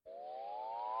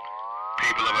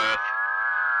people of Earth.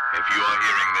 If you are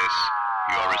hearing this,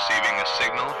 you are receiving a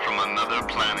signal from another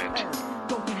planet.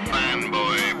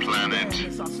 Fanboy Planet.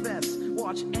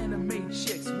 Watch anime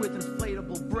chicks with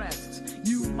inflatable breasts.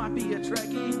 You might be a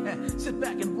Trekkie. Sit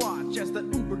back and watch as the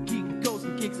uber geek goes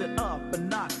and kicks it up a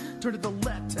notch. Turn to the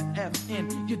letter F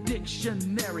in your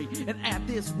dictionary and add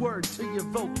this word to your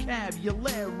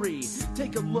vocabulary.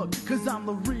 Take a look, cause I'm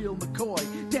the real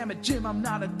McCoy. Damn it, Jim, I'm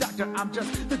not a doctor. I'm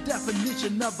just the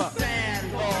definition of a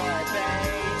fanboy,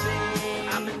 baby.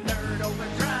 I'm a nerd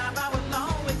overdrive. I will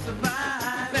always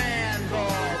survive.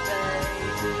 Fanboy,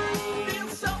 baby. Feel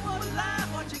so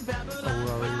alive watching Babylon.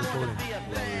 We're already recording. Be a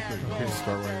fanboy. Okay,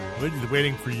 start right. We're just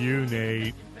waiting for you,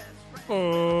 Nate.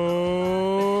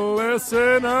 Oh,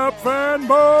 listen up,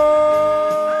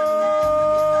 fanboys.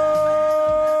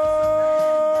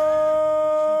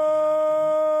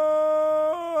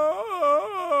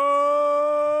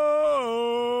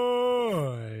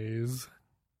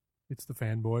 It's the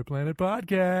Fanboy Planet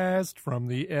podcast from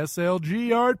the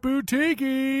SLG Art Boutique.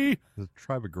 The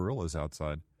tribe of gorillas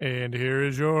outside. And here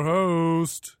is your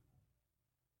host,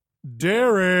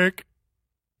 Derek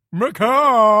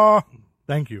McCaw.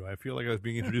 Thank you. I feel like I was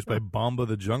being introduced by Bomba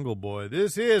the Jungle Boy.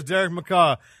 This is Derek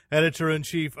McCaw,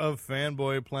 editor-in-chief of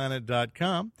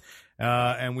fanboyplanet.com,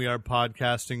 and we are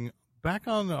podcasting back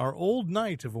on our old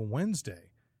night of a Wednesday.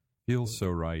 Feels so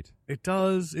right. It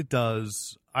does. It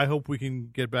does. I hope we can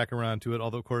get back around to it,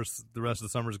 although, of course, the rest of the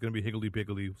summer is going to be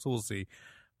higgledy-piggledy, so we'll see.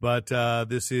 But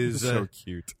this is so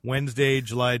cute. Wednesday,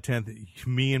 July 10th.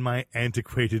 Me and my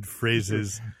antiquated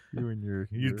phrases. You and your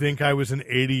You'd think I was an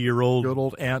 80-year-old good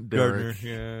old Aunt gardener.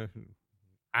 Derek. Yeah.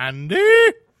 Andy?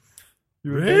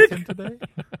 You were Rick? baking today?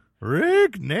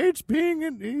 Rick? Nate's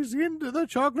he's into the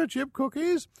chocolate chip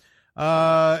cookies.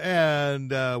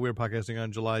 And we're podcasting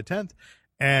on July 10th.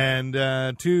 And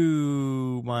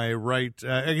to my right,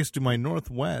 I guess to my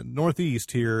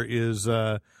northeast here is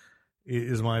my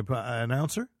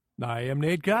announcer. I am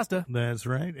Nate Costa. That's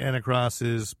right. And across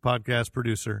is podcast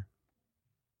producer.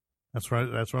 That's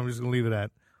right. That's where I'm just going to leave it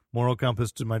at. Moral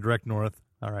compass to my direct north.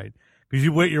 All right. Because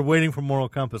you're waiting for moral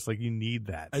compass. Like, you need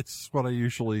that. It's what I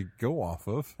usually go off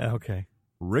of. Okay.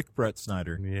 Rick Brett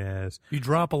Snyder. Yes. You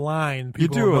drop a line. You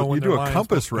People do will know a when their line's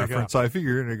compass supposed to pick reference. up. I figure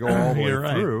you're going to go all the way You're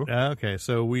right. through. Okay.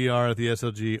 So we are at the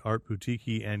SLG Art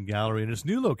Boutique and Gallery in its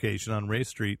new location on Ray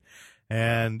Street.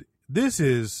 And this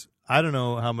is, I don't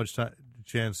know how much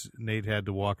chance Nate had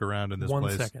to walk around in this place.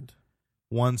 1 second.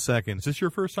 1 second. Is this your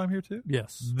first time here, too?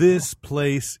 Yes. This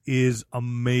place is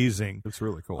amazing. It's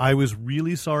really cool. I was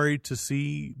really sorry to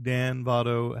see Dan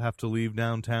Votto have to leave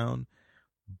downtown,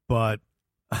 but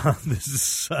this is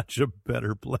such a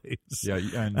better place. Yeah,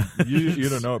 and you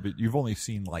don't know it, but you've only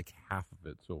seen like half of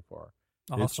it so far.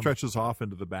 Awesome. It stretches off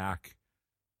into the back.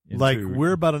 Like,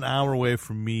 we're about an hour away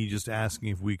from me just asking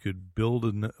if we could build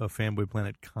a Fanboy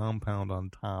Planet compound on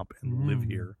top and live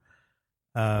here.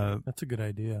 That's a good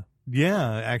idea.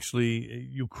 Yeah, actually,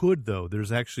 you could, though.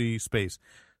 There's actually space.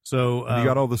 So And you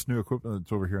got all this new equipment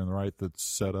that's over here on the right that's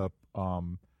set up.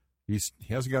 He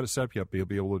hasn't got it set up yet, but he'll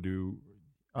be able to do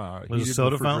There's a heated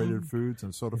soda refrigerated fountain? foods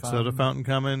and soda fountain. Soda fountain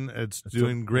coming. It's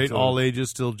doing a- great. it's a- All ages,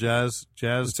 still jazz.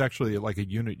 It's actually like a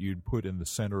unit you'd put in the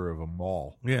center of a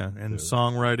mall. Yeah, and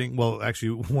songwriting. Well, actually,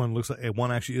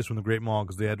 one actually is from the Great Mall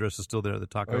because the address is still there. The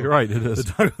taco. Oh, you're right, it is.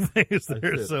 The taco thing is there.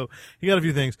 That's it. So he got a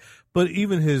few things, but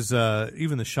even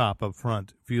even the shop up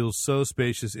front feels so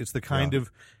spacious. It's the kind of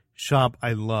shop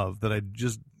I love that I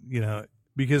just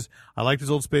because I liked his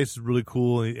old space. It's really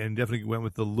cool and definitely went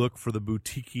with the look for the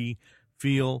boutique-y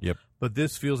feel. Yep. But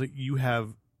this feels like you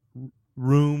have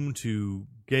room to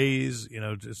gaze,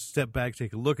 just step back,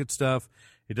 take a look at stuff.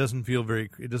 It doesn't feel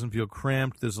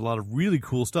cramped. There's a lot of really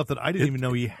cool stuff that I didn't even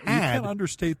know he You had. can't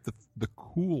understate the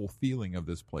cool feeling of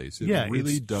this place. It Yeah,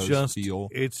 really it's does just, feel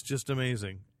it's just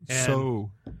amazing. And jazzy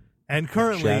cool. And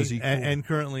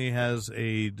currently has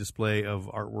a display of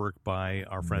artwork by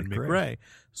our friend Mick Mick Ray.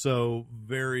 So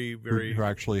very, very who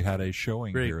actually had a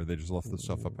showing great. here. They just left the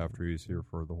stuff up after he was here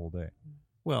for the whole day.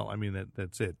 well. I mean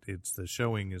that's it. It's the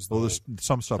showing is the Well, there's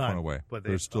some stuff time, went away, but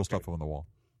there's still stuff on the wall.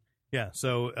 yeah.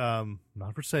 So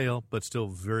not for sale, but still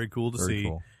very cool to Very see.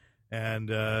 cool. And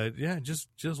just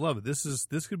love it.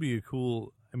 This could be a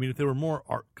cool. I mean, if there were more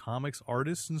comics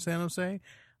artists in San Jose,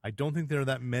 I don't think there are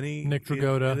that many. Nick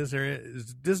Dragotta. in this area.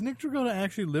 Does Nick Dragotta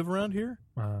actually live around here?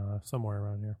 Somewhere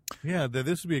around here. Yeah,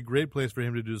 this would be a great place for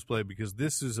him to do display because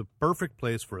this is a perfect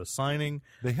place for a signing.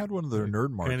 They had one of their nerd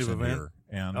marts Kind of in event. here,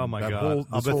 and Oh, my that God. whole,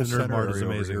 I'll this bet whole the Nerd center Mart is area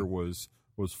over amazing. here was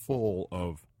full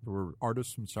of there were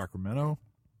artists from Sacramento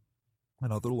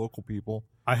and other local people.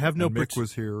 I have no And Mick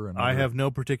was here, and I other- have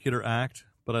no particular act,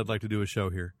 but I'd like to do a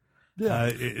show here.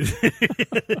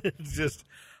 It's just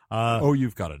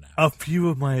you've got it now. a few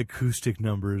of my acoustic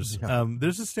numbers. Yeah.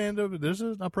 There's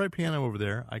an upright piano over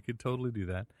there. I could totally do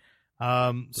that.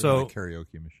 Bring So my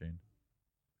karaoke machine.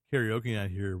 karaoke out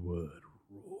here would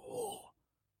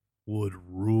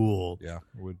rule. Yeah,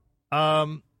 it would.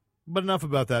 But enough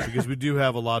about that, because we do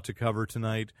have a lot to cover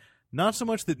tonight. Not so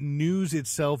much that news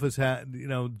itself has had.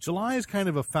 July is kind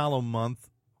of a fallow month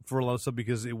for a lot of stuff,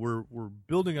 because we're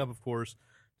building up, of course,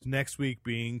 to next week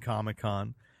being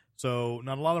Comic-Con. So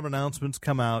not a lot of announcements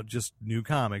come out, just new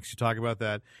comics. You talk about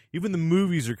that. Even the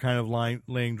movies are kind of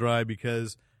laying dry,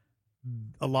 because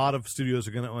a lot of studios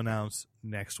are going to announce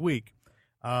next week.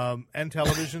 And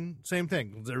television, same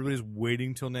thing. Everybody's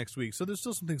waiting till next week. So there's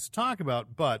still some things to talk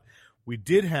about. But we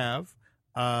did have,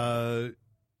 a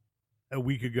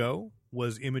week ago,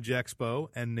 was Image Expo,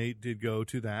 and Nate did go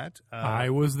to that. I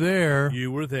was there.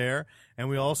 You were there. And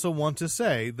we also want to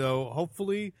say, though,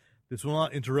 hopefully this will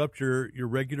not interrupt your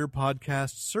regular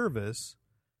podcast service.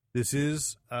 This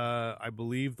is, I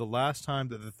believe, the last time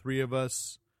that the three of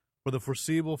us, for the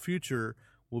foreseeable future,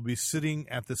 will be sitting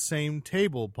at the same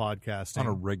table podcasting. On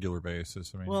a regular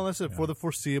basis. I mean, Well, that's it, for the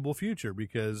foreseeable future,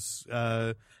 because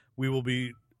we will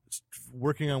be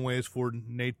working on ways for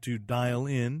Nate to dial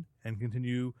in and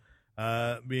continue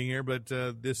being here. But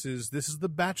this is the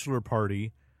bachelor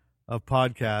party of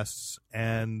podcasts,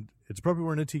 and it's probably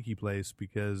we're in a tiki place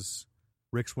because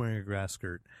Rick's wearing a grass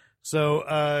skirt. So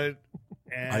I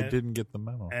didn't get the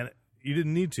memo. and you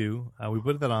didn't need to. We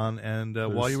put that on, and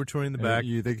while you were touring the back,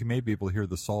 they can maybe people hear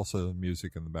the salsa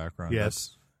music in the background.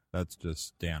 yes, That's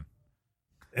just Dan.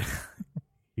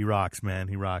 he rocks, man.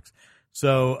 He rocks.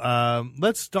 So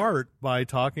let's start by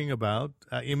talking about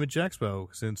Image Expo,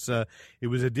 since it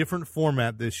was a different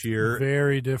format this year.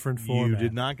 Very different format. You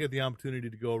did not get the opportunity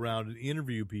to go around and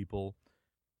interview people,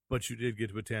 but you did get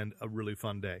to attend a really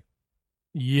fun day.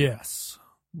 Yes.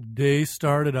 Day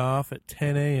started off at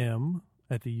 10 a.m.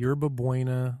 at the Yerba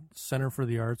Buena Center for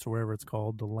the Arts, or whatever it's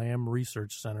called, the Lamb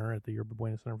Research Center at the Yerba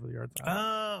Buena Center for the Arts.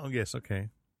 Oh, yes, okay.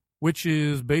 Which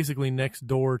is basically next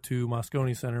door to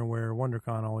Moscone Center, where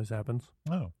WonderCon always happens.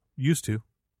 Oh. Used to.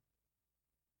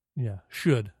 Yeah,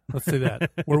 should. Let's say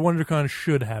that. Where WonderCon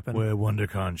should happen. Where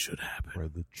WonderCon should happen. Where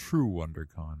the true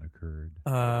WonderCon occurred.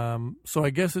 So I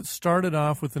guess it started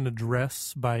off with an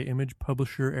address by image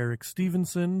publisher Eric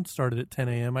Stevenson. Started at 10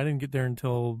 a.m. I didn't get there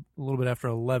until a little bit after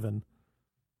 11.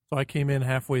 So I came in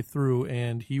halfway through,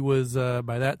 and he was,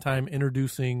 by that time,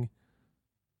 introducing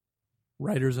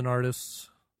writers and artists.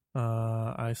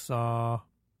 I saw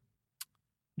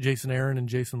Jason Aaron and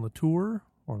Jason Latour,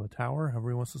 or Latour, however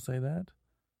he wants to say that.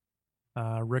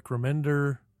 Rick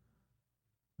Remender,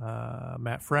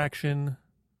 Matt Fraction,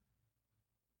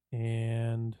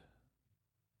 and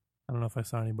I don't know if I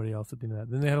saw anybody else at the end of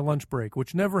that. Then they had a lunch break,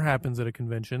 which never happens at a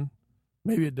convention.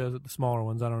 Maybe it does at the smaller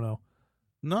ones. I don't know.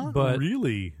 Not But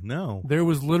really, no. There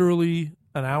was literally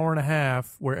an hour and a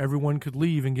half where everyone could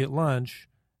leave and get lunch,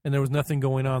 and there was nothing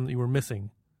going on that you were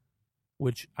missing,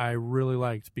 which I really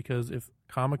liked, because if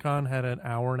Comic-Con had an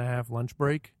hour and a half lunch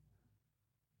break,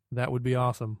 that would be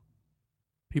awesome.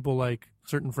 People like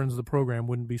certain friends of the program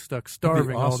wouldn't be stuck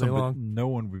starving all day long. No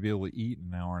one would be able to eat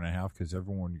an hour and a half because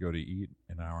everyone would go to eat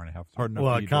an hour and a half. It's hard enough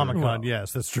Well, to at eat Comic-Con, Well,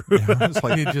 yes, that's true. Yeah, it's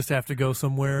like, You'd just have to go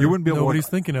somewhere You wouldn't be able to nobody's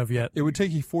walk- thinking of yet. it would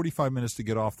take you 45 minutes to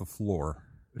get off the floor.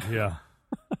 Yeah.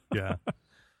 Yeah.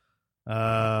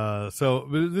 So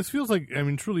this feels like, I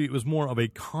mean, truly, it was more of a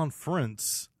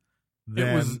conference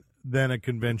than a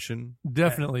convention.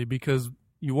 Definitely, because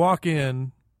you walk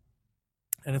in,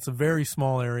 and it's a very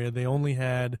small area. They only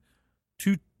had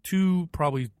two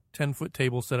probably 10-foot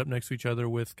tables set up next to each other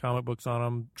with comic books on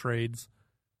them, trades,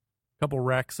 a couple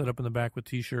racks set up in the back with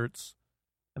T-shirts,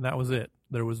 and that was it.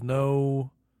 There was no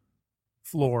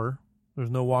floor. There's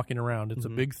no walking around. It's a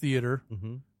big theater,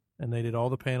 and they did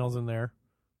all the panels in there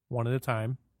one at a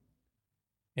time.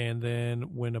 And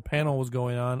then when a panel was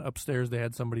going on, upstairs they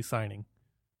had somebody signing.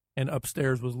 And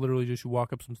upstairs was literally just you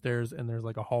walk up some stairs and there's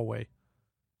like a hallway.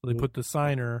 So they put the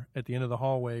signer at the end of the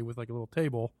hallway with like a little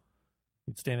table.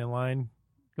 You'd stand in line,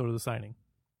 go to the signing.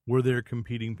 Were there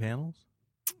competing panels?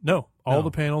 No, all No,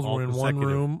 the panels all were in one consecutive.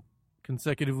 room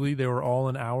consecutively. They were all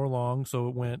an hour long. So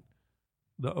it went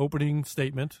the opening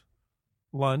statement,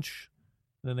 lunch,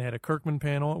 then they had a Kirkman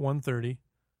panel at 1:30.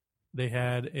 They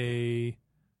had a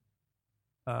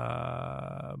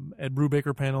Ed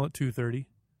Brubaker panel at 2:30.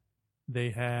 They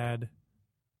had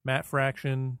Matt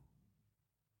Fraction.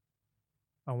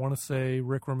 I want to say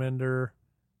Rick Remender.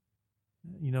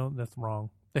 You know, that's wrong.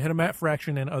 They had a Matt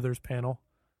Fraction and others panel.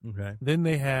 Okay. Then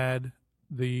they had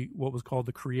what was called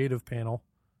the creative panel,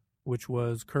 which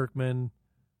was Kirkman,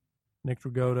 Nick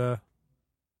Dragotta,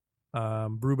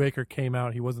 Brubaker came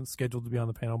out. He wasn't scheduled to be on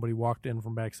the panel, but he walked in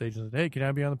from backstage and said, "Hey, can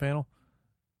I be on the panel?"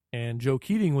 And Joe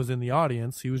Keating was in the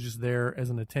audience. He was just there as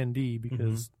an attendee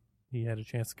because he had a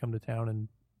chance to come to town and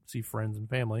see friends and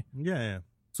family. Yeah.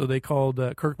 So they called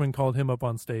Kirkman called him up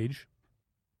on stage.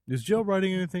 Is Joe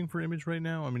writing anything for Image right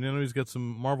now? I mean, I know he's got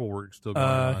some Marvel work still going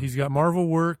on. He's got Marvel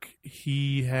work.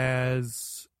 He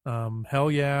has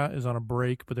Hell Yeah is on a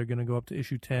break, but they're going to go up to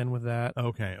issue 10 with that.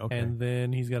 Okay. And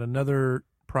then he's got another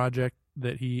project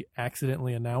that he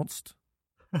accidentally announced.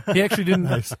 He actually didn't.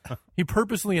 Nice. He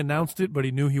purposely announced it, but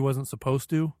he knew he wasn't supposed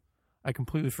to. I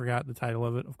completely forgot the title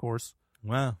of it, of course.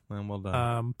 Wow, well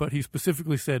done. But he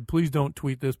specifically said, please don't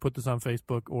tweet this, put this on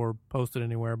Facebook, or post it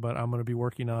anywhere, but I'm going to be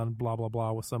working on blah, blah,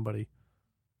 blah with somebody.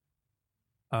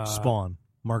 Spawn,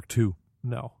 Mark II.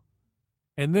 No.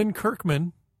 And then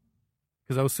Kirkman,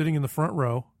 because I was sitting in the front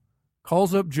row,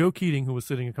 calls up Joe Keating, who was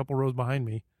sitting a couple rows behind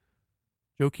me.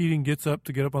 Joe Keating gets up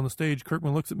to get up on the stage.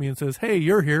 Kirkman looks at me and says, "Hey,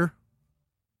 you're here."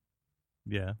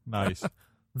 Yeah. Nice.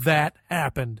 That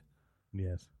happened.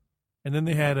 Yes. And then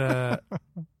they had a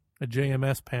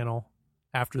JMS panel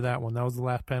after that one. That was the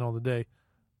last panel of the day.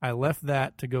 I left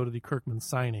that to go to the Kirkman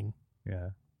signing. Yeah.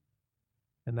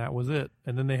 And that was it.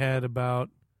 And then they had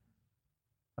about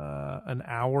an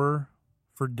hour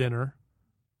for dinner,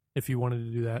 if you wanted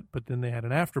to do that. But then they had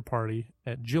an after party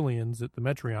at Jillian's at the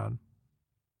Metreon.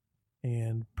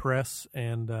 And press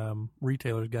and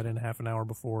retailers got in half an hour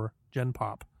before Gen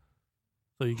Pop.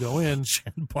 So you go in.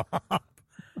 Gen Pop.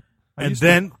 I used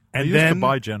to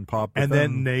buy Gen Pop. And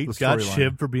then Nate got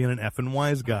shipped for being an effing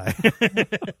wise guy.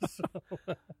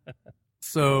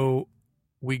 So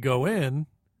we go in,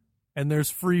 and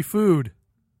there's free food.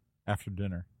 After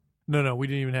dinner. No, we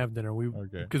didn't even have dinner.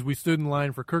 Because we stood in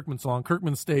line for Kirkman's song.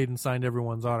 Kirkman stayed and signed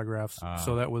everyone's autographs.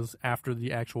 So that was after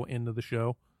the actual end of the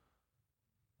show.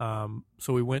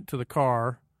 So we went to the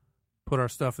car, put our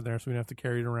stuff in there so we didn't have to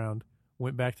carry it around.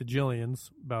 Went back to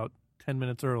Jillian's about 10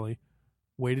 minutes early.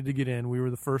 Waited to get in. We were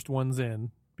the first ones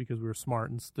in because we were smart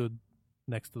and stood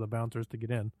next to the bouncers to get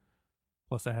in.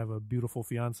 Plus, I have a beautiful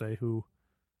fiance who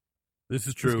this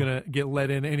is true. Is going to get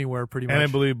let in anywhere pretty much. And I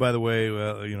believe, by the way,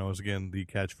 as again, the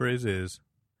catchphrase is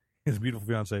his beautiful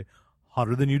fiance,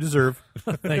 hotter than you deserve.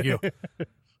 Thank you.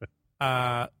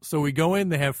 So we go in.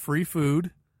 They have free food.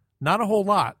 Not a whole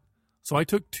lot. So I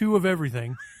took 2 of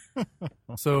everything.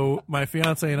 So my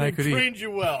fiance and I could eat. Trained you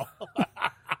well.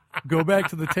 Go back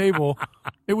to the table.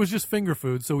 It was just finger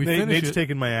food, so we finished Nate's it.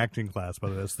 taking my acting class, by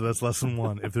the way, so that's lesson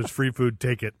 1. If there's free food,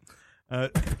 take it.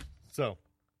 So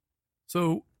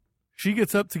she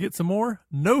gets up to get some more.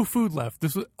 No food left.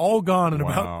 This was all gone in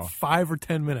Wow. about 5 or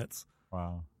 10 minutes.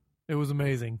 Wow. It was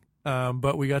amazing.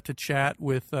 But we got to chat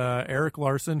with Eric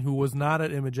Larson, who was not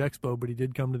at Image Expo, but he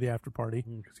did come to the after party.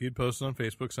 Because he had posted on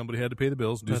Facebook, somebody had to pay the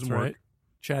bills, do That's some work. right.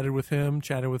 Chatted with him,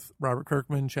 chatted with Robert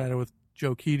Kirkman, chatted with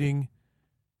Joe Keating,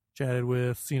 chatted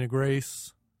with Cena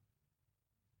Grace,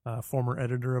 former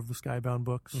editor of the Skybound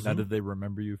books. Now, did they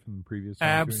remember you from the previous?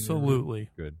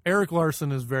 Absolutely. Good. Eric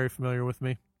Larson is very familiar with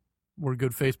me. We're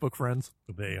good Facebook friends.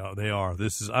 They are.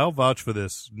 I'll vouch for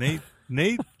this.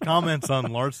 Nate comments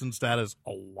on Larson's status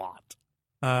a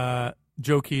lot.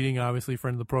 Joe Keating, obviously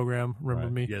friend of the program. Remember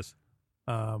me? Yes.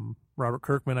 Robert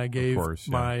Kirkman, I gave course,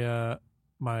 yeah.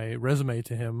 my resume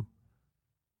to him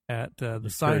at the You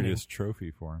signing. carried his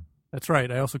trophy for him. That's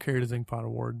right. I also carried his Inkpot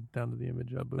Award down to the Image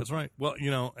booth. That's right. Well,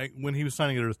 when he was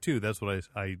signing at Earth 2, that's what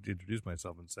I introduced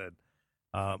myself and said,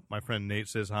 my friend Nate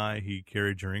says hi. He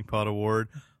carried your Inkpot Award.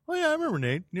 Oh, yeah, I remember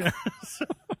Nate. Yeah.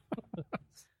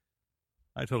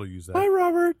 I totally use that. Hi,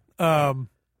 Robert.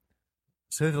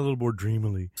 Say it a little more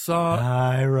dreamily.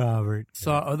 Hi, Robert.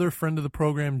 Saw other friend of the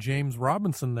program, James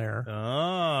Robinson, there.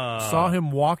 Ah. Saw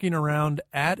him walking around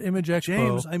at Image Expo.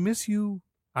 James, I miss you.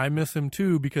 I miss him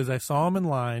too because I saw him in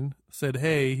line, said,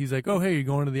 hey. He's like, oh, hey, you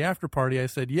going to the after party? I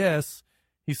said, yes.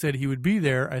 He said he would be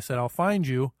there. I said, I'll find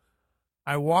you.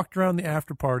 I walked around the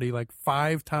after party like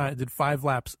 5 times, did 5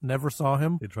 laps, never saw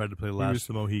him. They tried to play Last of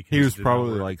the Mohicans. He was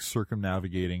probably like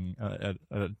circumnavigating at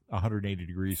 180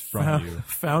 degrees from you.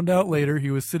 Found out later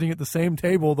he was sitting at the same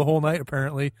table the whole night,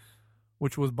 apparently,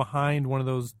 which was behind one of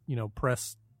those,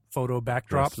 press photo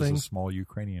backdrop Dressed as things. a small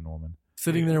Ukrainian woman.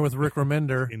 Sitting there with Rick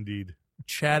Remender. Indeed.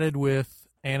 Chatted with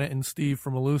Anna and Steve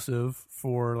from Elusive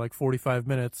for like 45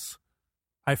 minutes.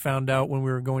 I found out when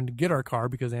we were going to get our car,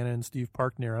 because Anna and Steve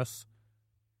parked near us,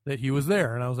 that he was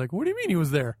there. And I was like, what do you mean he was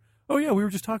there? Oh, yeah, we were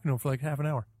just talking to him for like half an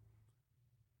hour.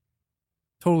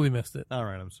 Totally missed it. All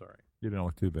right, I'm sorry. You didn't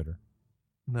look too bitter.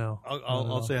 No.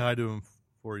 I'll say hi to him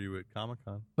for you at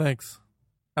Comic-Con. Thanks.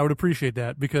 I would appreciate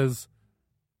that because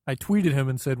I tweeted him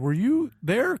and said, were you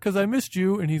there? Because I missed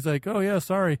you. And he's like, oh, yeah,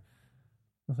 sorry.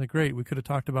 was like, great. We could have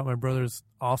talked about my brother's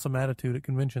awesome attitude at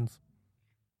conventions.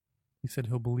 He said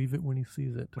he'll believe it when he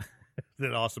sees it.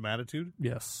 That awesome attitude?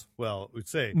 Yes. Well, we'd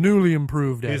say Newly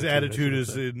improved his attitude I is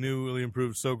should say. newly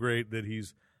improved so great that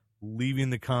he's leaving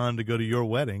the con to go to your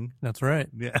wedding. That's right.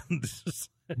 Yeah.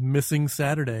 Missing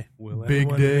Saturday. Will Big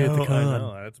anyone day at know? the con. I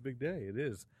know. That's a big day. It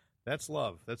is. That's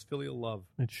love. That's filial love.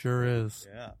 It sure is.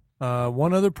 Yeah.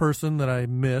 One other person that I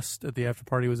missed at the after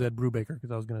party was Ed Brubaker,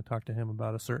 because I was going to talk to him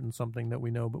about a certain something that we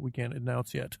know but we can't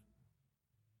announce yet.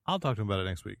 I'll talk to him about it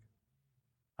next week.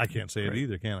 I can't say it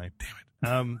either, can I?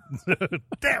 Damn it.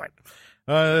 Damn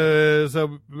it.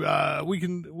 So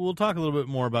we'll talk a little bit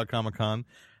more about Comic-Con.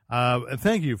 And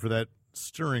thank you for that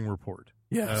stirring report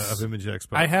of Image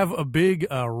Expo. I have a big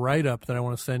write-up that I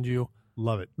want to send you.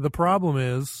 Love it. The problem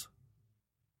is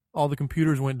all the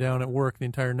computers went down at work. The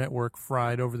entire network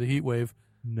fried over the heat wave.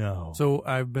 No. So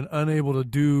I've been unable to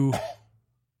do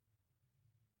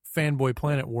Fanboy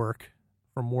Planet work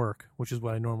from work, which is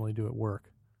what I normally do at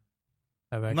work.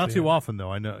 Not too often, though.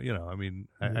 I know,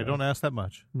 I don't ask that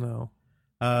much. No.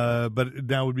 But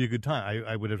now would be a good time.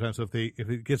 I would have time. So if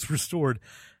it gets restored,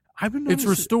 I've been It's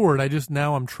restored.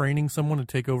 I'm training someone to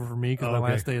take over for me because my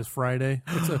last day is Friday.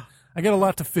 I got a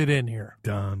lot to fit in here.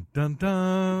 Dun dun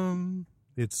dun.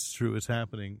 It's true. It's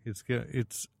happening. It's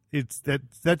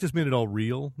that just made it all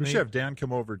real. We should have Dan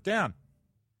come over. Dan,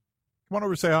 come on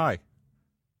over, say hi.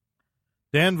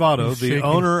 Dan Votto, He's the shaking.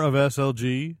 owner of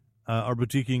SLG, our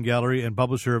boutique gallery, and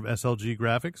publisher of SLG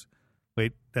Graphics.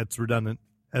 Wait, that's redundant.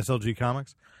 SLG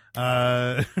Comics,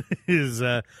 is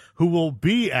who will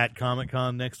be at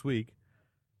Comic-Con next week.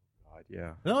 God,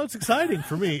 yeah. No, it's exciting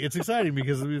for me. It's exciting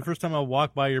because it'll be the first time I'll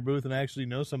walk by your booth and actually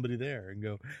know somebody there and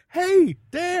go, "Hey,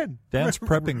 Dan." Dan's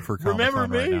prepping for Comic-Con Remember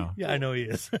me? right now. Yeah, I know he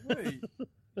is.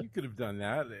 You could have done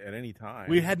that at any time.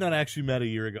 We had not actually met a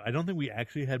year ago. I don't think we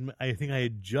actually had. I think I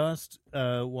had just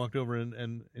walked over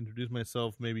and introduced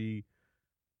myself maybe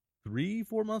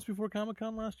 3-4 months before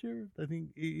Comic-Con last year. I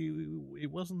think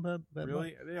it wasn't that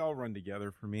really. much. They all run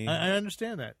together for me. I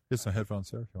understand that. Get some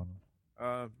headphones there if you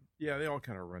want. Yeah, they all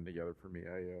kind of run together for me.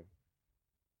 I don't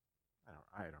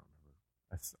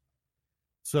remember.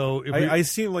 So if I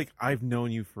seem like I've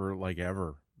known you for like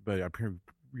ever, but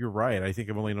you're right. I think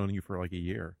I've only known you for like a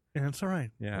year. yeah, it's all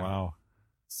right. Yeah. Wow.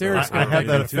 Derek's I got have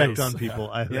that a effect face. on people.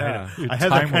 I have that kind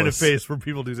of Timeless. face where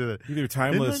people do say that. Either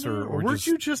timeless or weren't just.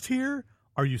 you just here?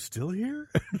 Are you still here?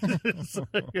 It's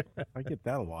like- I get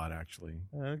that a lot actually.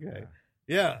 okay.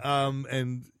 Yeah.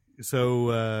 And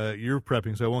so you're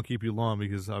prepping, so I won't keep you long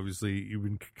because obviously you've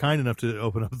been kind enough to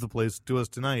open up the place to us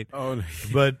tonight. Oh, no.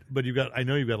 But I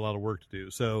know you've got a lot of work to do.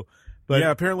 So, but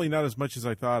yeah, apparently not as much as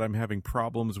I thought. I'm having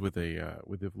problems with a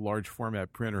large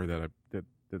format printer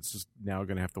that's just now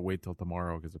going to have to wait till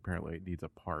tomorrow because apparently it needs a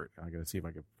part. I got to see if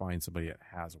I can find somebody that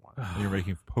has one. And you're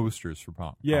making posters for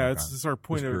Yeah, Comic-Con. it's our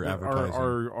point Just of for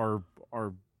advertising.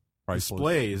 our Priceless.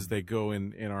 displays that go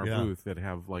in our Yeah. booth that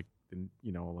have like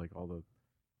all the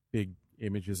big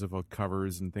images of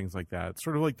covers and things like that. It's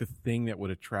sort of like the thing that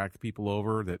would attract people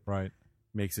over that Right.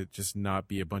 makes it just not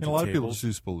be a bunch And a of lot of people tables. just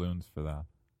use balloons for that.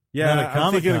 Yeah, Not at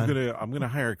I'm thinking Comic-Con. I'm gonna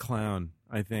hire a clown.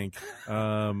 I think, or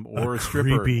a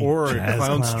creepy stripper, or a jazz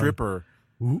clown clown. stripper.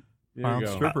 Ooh, There clown you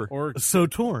go. stripper. Or so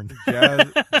torn.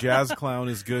 jazz clown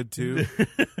is good too.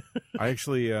 I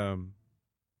actually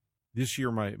this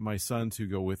year my sons who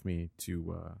go with me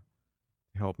to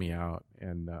help me out,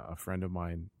 and a friend of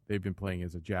mine, they've been playing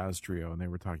as a jazz trio, and they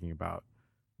were talking about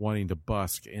wanting to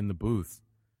busk in the booth,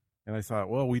 and I thought,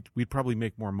 well, we'd probably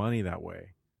make more money that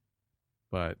way,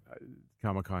 but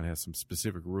Comic-Con has some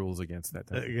specific rules against that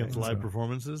type of Against thing, live so.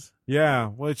 performances. Yeah,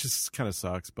 well, it just kind of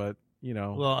sucks, but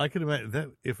Well, I can imagine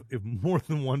that if more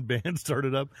than one band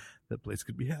started up, that place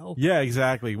could be hell. yeah,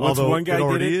 exactly. Once Although one guy it did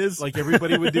already it, is. like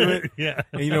everybody would do it. Yeah.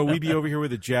 And we'd be over here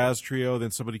with a jazz trio, then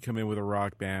somebody come in with a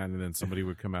rock band, and then somebody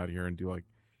would come out here and do like.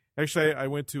 Actually, I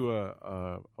went to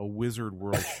a Wizard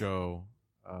World show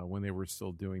when they were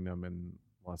still doing them in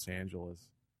Los Angeles.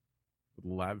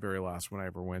 The very last one I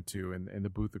ever went to, and the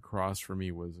booth across from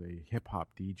me was a hip hop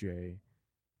DJ,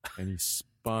 and he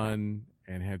spun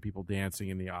and had people dancing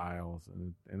in the aisles,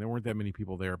 and there weren't that many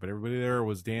people there, but everybody there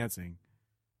was dancing,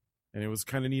 and it was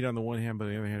kind of neat on the one hand, but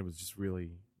on the other hand, it was just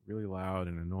really, really loud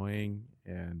and annoying,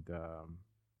 and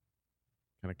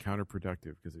kind of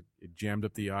counterproductive because it jammed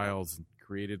up the aisles and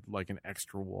created like an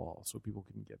extra wall so people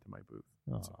couldn't get to my booth.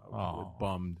 So I was really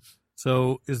bummed.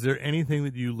 So, is there anything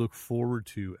that you look forward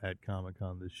to at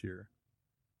Comic-Con this year?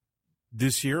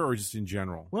 This year or just in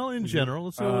general? Well, in general,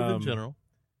 let's go with in general.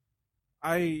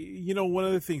 One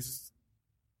of the things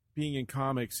being in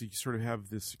comics, you sort of have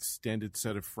this extended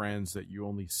set of friends that you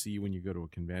only see when you go to a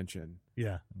convention.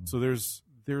 Yeah. So there's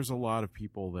there's a lot of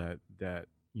people that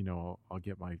I'll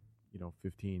get my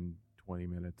 15, 20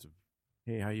 minutes of,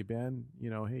 hey, how you been?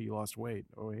 Hey, you lost weight.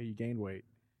 Oh, hey, you gained weight,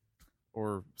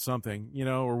 or something,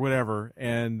 or whatever,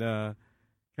 and kind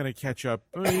of catch up.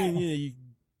 I mean, you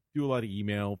do a lot of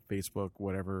email, Facebook,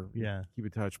 whatever. Yeah, keep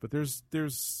in touch. But there's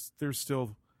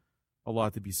still a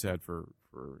lot to be said for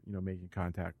making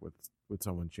contact with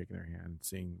someone, shaking their hand,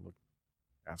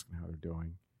 asking how they're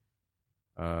doing.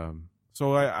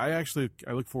 So I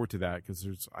look forward to that,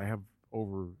 because I have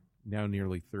over now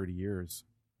nearly 30 years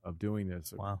of doing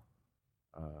this. Wow.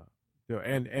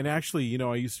 And actually,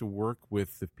 I used to work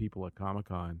with the people at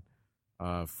Comic-Con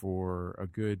for a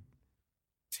good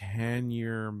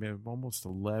 10-year, almost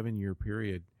 11-year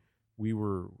period.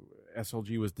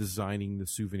 SLG was designing the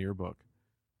souvenir book,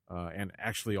 and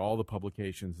actually all the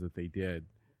publications that they did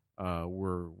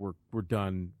were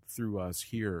done through us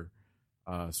here.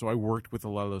 So I worked with a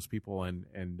lot of those people, and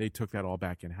they took that all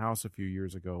back in house a few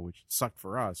years ago, which sucked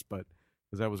for us, but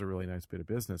because that was a really nice bit of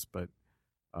business. But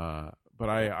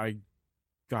I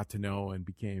got to know and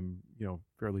became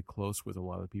fairly close with a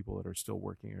lot of the people that are still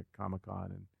working at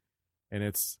Comic-Con, and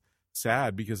it's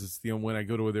sad, because it's when I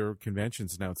go to their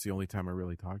conventions now, it's the only time I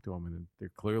really talk to them, and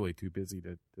they're clearly too busy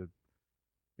to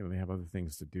they have other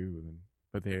things to do.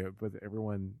 But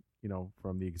everyone,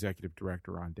 from the executive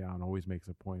director on down, always makes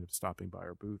a point of stopping by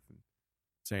our booth and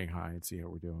saying hi and see how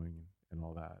we're doing and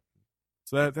all that.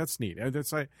 So that's neat.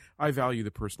 I value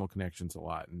the personal connections a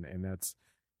lot, and that's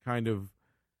kind of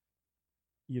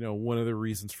one of the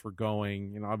reasons for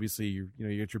going. Obviously you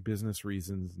get your business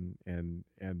reasons, and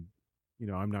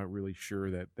I'm not really sure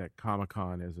that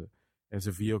Comic-Con as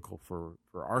a vehicle for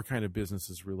our kind of business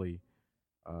is really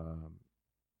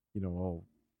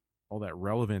all that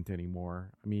relevant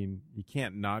anymore. I mean, you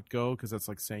can't not go, because that's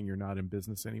like saying you're not in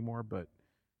business anymore, but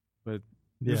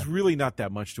there's really not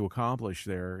that much to accomplish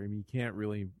there. I mean, you can't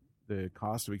really, the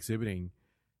cost of exhibiting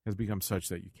has become such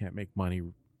that you can't make money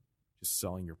just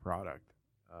selling your product.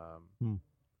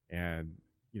 And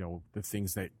the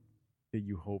things that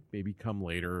you hope maybe come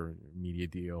later, media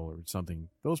deal or something,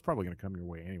 those are probably going to come your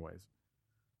way anyways.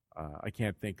 I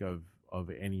can't think of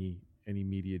any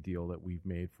media deal that we've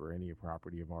made for any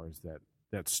property of ours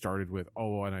that started with,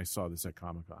 and I saw this at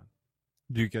Comic-Con.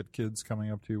 Do you get kids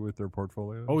coming up to you with their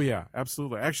portfolios? Oh yeah,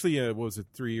 absolutely. Actually, what was it,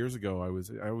 3 years ago? I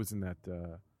was in that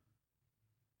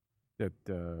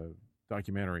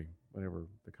documentary, whatever,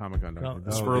 the Comic-Con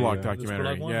documentary, the Spurlock documentary.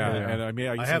 The Spurlock one? Yeah, and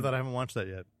I have that. I haven't watched that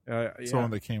yet. It's the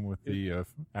one that came with the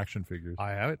action figures.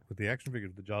 I have it with the action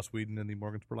figures, the Joss Whedon and the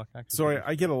Morgan Spurlock action So figures.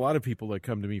 I get a lot of people that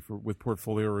come to me with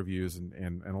portfolio reviews,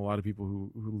 and a lot of people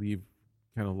who leave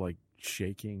kind of like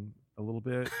shaking a little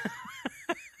bit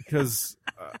because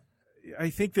I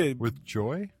think that with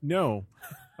joy. No,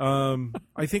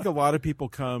 I think a lot of people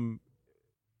come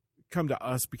to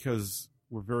us because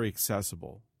we're very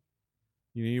accessible.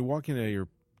 You walk into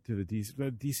the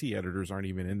DC editors aren't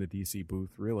even in the DC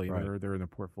booth really. Right. They're in the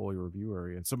portfolio review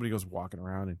area, and somebody goes walking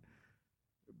around and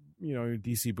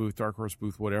DC booth, Dark Horse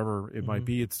booth, whatever it might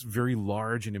be. It's very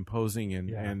large and imposing, and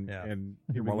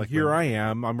here I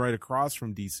am. I'm right across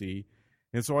from DC,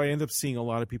 and so I end up seeing a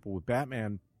lot of people with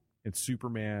Batman and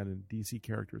Superman and DC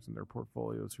characters in their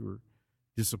portfolios who are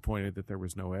disappointed that there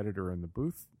was no editor in the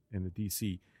booth in the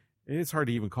DC. It's hard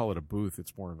to even call it a booth.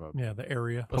 It's more of a the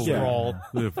area, a sprawl,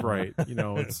 right?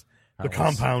 It's the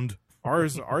compound.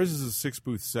 Ours is a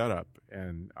 6-booth setup,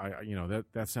 and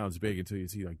that sounds big until you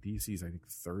see like DC's, I think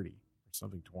 30 or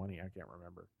something, 20. I can't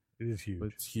remember. It is huge. But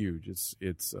it's huge. It's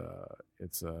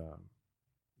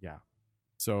yeah.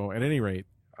 So at any rate,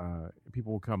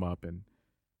 people will come up and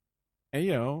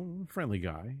friendly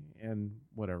guy and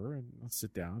whatever, and let's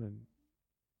sit down and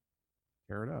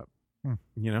tear it up.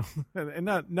 And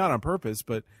not on purpose,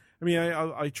 but I mean,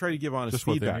 I try to give honest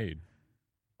feedback. What they need.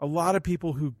 A lot of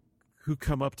people who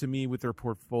come up to me with their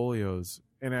portfolios,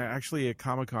 and actually at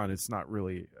Comic-Con, it's not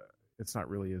really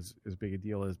as big a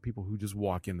deal as people who just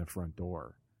walk in the front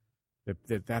door.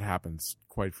 That happens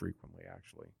quite frequently,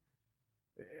 actually,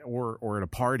 or at a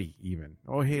party even.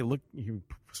 Oh, hey, look!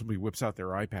 Somebody whips out their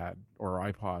iPad or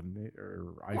iPod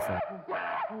or iPhone.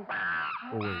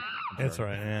 Oh wait, that's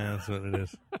right. Yeah, that's what it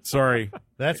is. Sorry,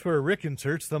 that's where Rick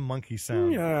inserts the monkey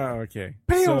sound. Yeah, okay.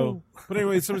 So, but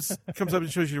anyway, someone comes up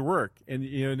and shows you your work, and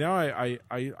now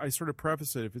I sort of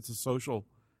preface it. If it's a social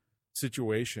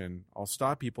situation, I'll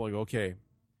stop people. I go, okay,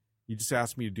 you just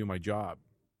asked me to do my job,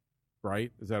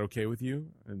 right? Is that okay with you?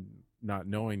 And not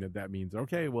knowing that means,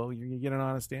 okay, well, you're going to get an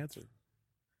honest answer.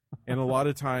 And a lot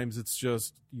of times it's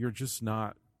just, you're just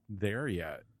not there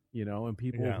yet, and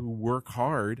people who work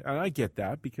hard, and I get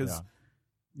that because,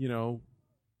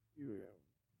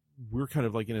 we're kind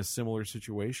of like in a similar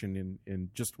situation in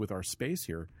just with our space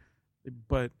here,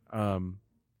 but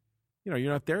you're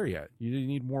not there yet. You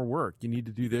need more work. You need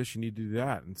to do this. You need to do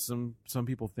that. And some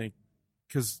people think,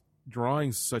 because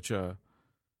drawing's such a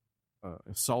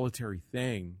solitary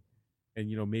thing, and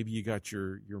maybe you got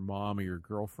your mom or your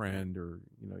girlfriend or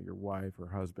your wife or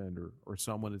husband or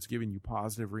someone that's giving you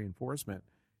positive reinforcement,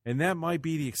 and that might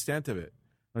be the extent of it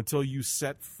until you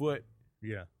set foot.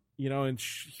 Yeah. And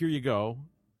here you go.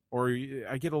 Or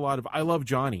I get a lot of, I love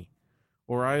Johnny,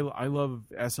 or I love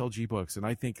SLG books, and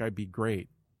I think I'd be great,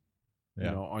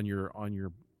 on your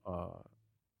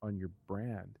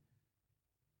brand,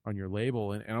 on your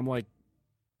label, and I'm like,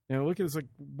 look at it, it's like,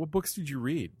 what books did you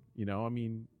read?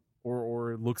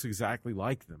 Or it looks exactly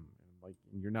like them, like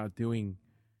you're not doing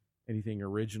anything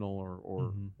original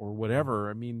or whatever.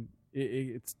 I mean,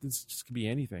 it's just could be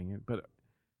anything, but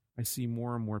I see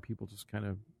more and more people just kind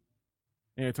of.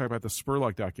 And I talk about the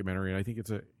Spurlock documentary, and I think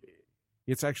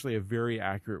it's actually a very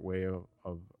accurate way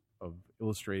of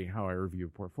illustrating how I review a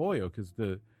portfolio, because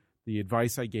the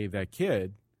advice I gave that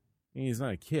kid, and he's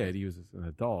not a kid, he was an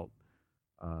adult,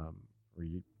 or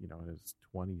in his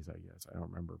 20s, I guess, I don't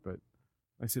remember, but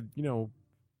I said,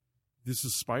 this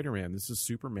is Spider-Man, this is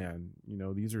Superman,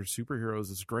 these are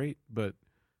superheroes, it's great, but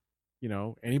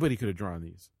anybody could have drawn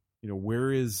these.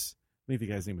 Where is, I think the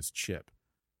guy's name was Chip.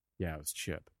 Yeah, it was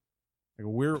Chip.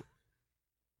 Where?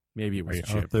 Maybe it was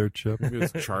Chip. Out there, Chip. Maybe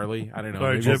it was Charlie. I don't know.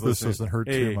 Sorry, Maybe Chip, this doesn't hurt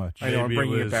too much. I know. Maybe I'm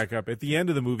bringing it it was back up. At the end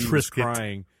of the movie, he was Trisket.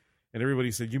 crying, and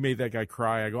everybody said, "You made that guy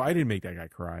cry." I go, "I didn't make that guy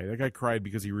cry. That guy cried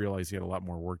because he realized he had a lot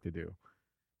more work to do."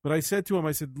 But I said to him,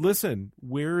 "I said, listen,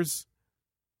 where's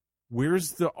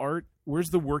the art?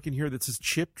 Where's the work in here that says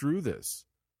Chip drew this?"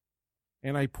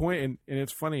 And I point, and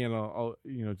it's funny, and I'll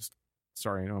just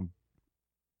sorry, I know I'm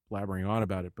blabbering on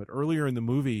about it, but earlier in the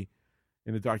movie.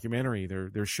 In the documentary,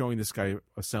 they're showing this guy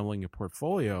assembling a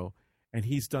portfolio, and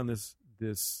he's done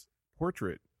this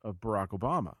portrait of Barack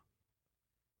Obama,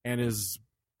 and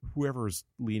whoever is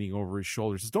leaning over his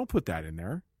shoulder says, "Don't put that in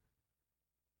there."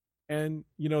 And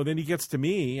then he gets to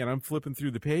me, and I'm flipping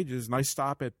through the pages, and I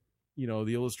stop at the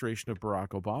illustration of Barack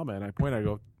Obama, and I point, I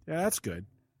go, "Yeah, that's good."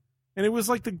 And it was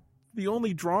like the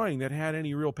only drawing that had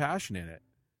any real passion in it.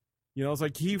 It's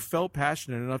like he felt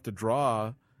passionate enough to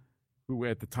draw. Who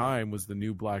at the time was the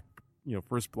new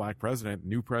first black president,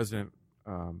 new president,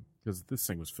 because this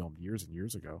thing was filmed years and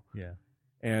years ago. Yeah,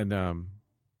 and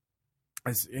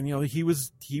he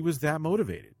was that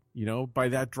motivated, by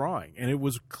that drawing, and it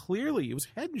was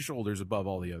head and shoulders above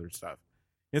all the other stuff.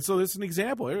 And so it's an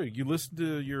example. You listen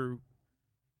to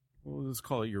let's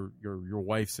call it your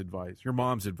wife's advice, your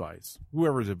mom's advice,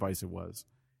 whoever's advice it was.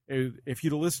 If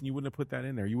you'd have listened, you wouldn't have put that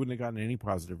in there. You wouldn't have gotten any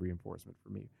positive reinforcement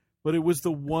from me. But it was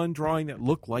the one drawing that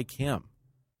looked like him.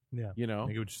 Yeah. I get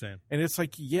what you're saying. And it's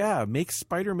like, yeah, make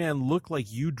Spider-Man look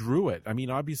like you drew it. I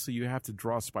mean, obviously you have to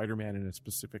draw Spider-Man in a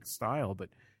specific style, but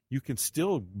you can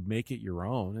still make it your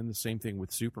own. And the same thing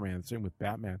with Superman, the same with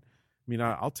Batman. I mean,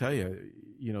 I'll tell you,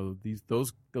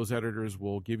 those editors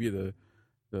will give you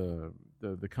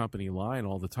the company line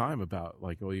all the time about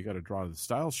like, oh, you got to draw the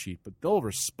style sheet, but they'll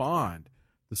respond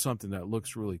to something that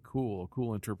looks really cool, a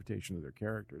cool interpretation of their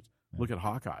characters. Look at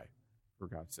Hawkeye, for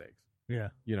God's sakes. Yeah.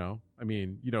 I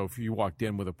mean, if you walked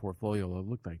in with a portfolio that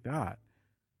looked like that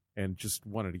and just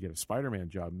wanted to get a Spider-Man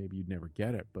job, maybe you'd never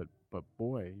get it. But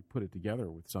boy, you put it together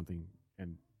with something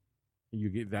and you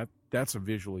get that's a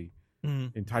visually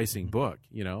enticing book,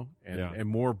 and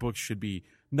more books should be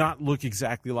not look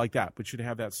exactly like that, but should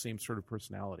have that same sort of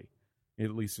personality,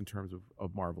 at least in terms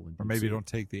of Marvel and DC. Or maybe don't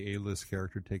take the A-list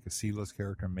character, take a C-list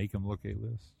character and make him look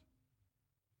A-list.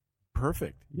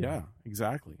 Perfect. Yeah,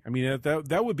 exactly. I mean,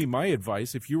 that would be my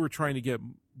advice. If you were trying to get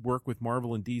work with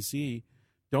Marvel and DC,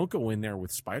 don't go in there with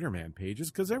Spider-Man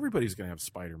pages because everybody's going to have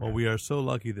Spider-Man. Well, we are so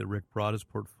lucky that Rick brought his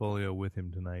portfolio with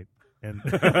him tonight. And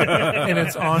and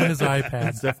it's on his iPad.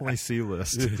 It's definitely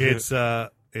C-list.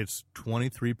 It's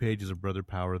 23 pages of Brother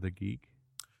Power the Geek.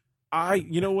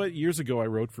 You know what? Years ago, I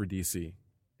wrote for DC,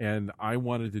 and I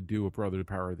wanted to do a Brother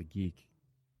Power the Geek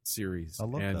series. I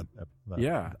love that.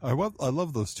 Yeah, I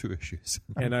love those two issues.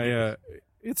 And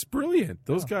it's brilliant.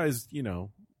 Those guys,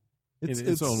 in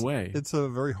its own way. It's a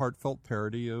very heartfelt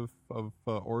parody of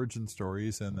origin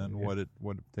stories and then what it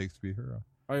takes to be a hero.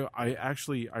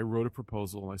 I wrote a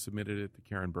proposal and I submitted it to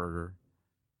Karen Berger,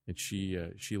 and she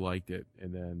liked it,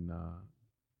 and then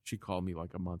she called me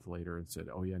like a month later and said,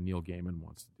 "Oh yeah, Neil Gaiman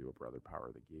wants to do a Brother Power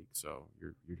of the Geek, so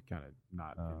you're kind of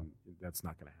not, that's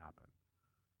not going to happen."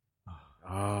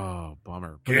 Oh,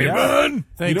 bummer. Gaiman! Yeah,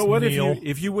 Thanks, you know what? Neil.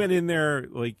 If you went in there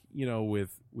like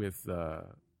with a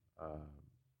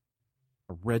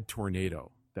Red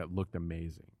Tornado that looked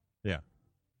amazing, Yeah.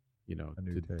 You know, A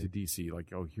new to take. DC, like,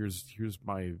 oh, here's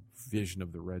my vision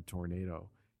of the red tornado,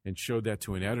 and showed that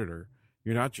to an editor.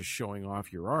 You're not just showing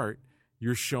off your art;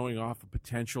 you're showing off a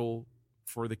potential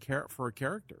for for a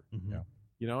character. Yeah.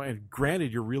 You know, and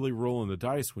granted, you're really rolling the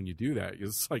dice when you do that.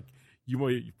 It's like you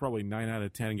probably 9 out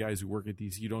of 10 guys who work at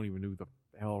DC, you don't even know who the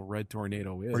hell red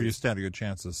tornado is. Or you stand a good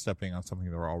chance of stepping on something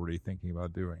they're already thinking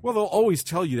about doing. Well, they'll always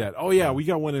tell you that. Oh yeah, we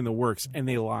got one in the works, and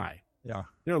they lie. Yeah.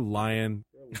 They're lying.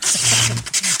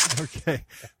 Okay.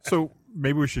 So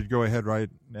maybe we should go ahead, right?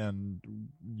 And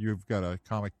you've got a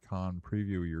Comic-Con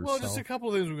preview yourself. Well, just a couple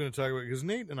of things we're going to talk about, because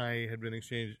Nate and I had been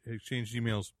exchanged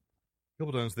emails a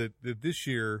couple times that this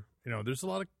year, you know, there's a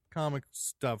lot of comic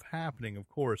stuff happening, of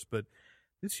course, but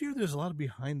this year there's a lot of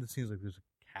behind the scenes. Like there's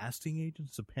a casting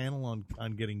agents, a panel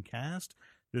on getting cast.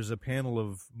 There's a panel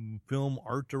of film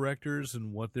art directors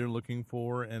and what they're looking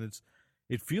for, and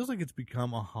it feels like it's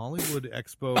become a Hollywood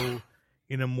expo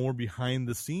in a more behind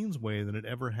the scenes way than it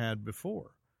ever had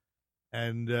before.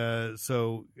 And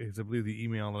so, I believe the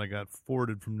email that I got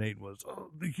forwarded from Nate was,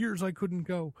 the years I couldn't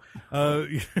go.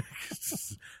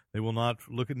 They will not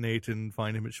look at Nate and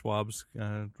find him at Schwab's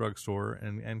drugstore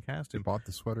and cast You him. bought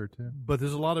the sweater too. But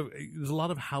there's a lot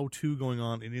of how-to going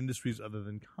on in industries other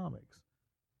than comics.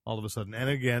 All of a sudden, and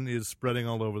again, is spreading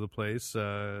all over the place.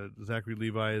 Zachary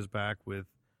Levi is back with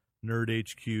Nerd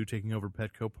HQ taking over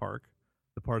Petco Park,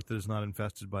 the part that is not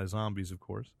infested by zombies, of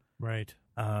course. Right.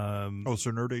 So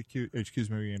Nerd HQ's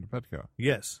moving into Petco.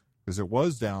 Yes, Because it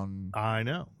was down. I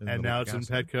know, In and the now it's in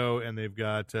castle. Petco, and they've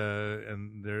got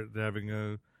and they're having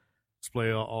a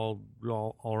display all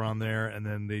around there. And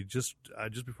then they just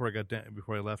before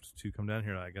I left to come down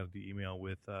here, I got the email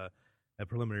with a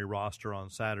preliminary roster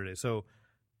on Saturday. So,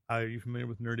 are you familiar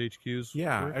with Nerd HQ's?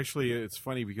 Yeah, work? actually, it's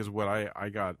funny because what I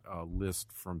got a list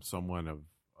from someone of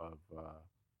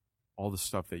all the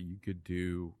stuff that you could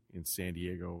do in San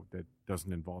Diego that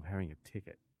doesn't involve having a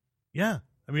ticket. Yeah,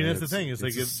 I mean And that's the thing. It's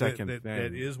like a second that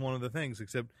thing. is one of the things.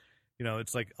 Except, you know,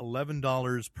 it's like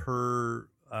 $11 per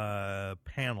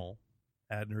panel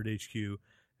at Nerd HQ,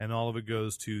 and all of it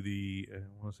goes to the I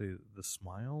want to say the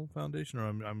Smile Foundation, or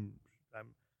I'm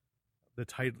the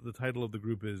title of the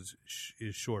group is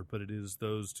short, but it is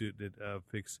those two that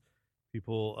fix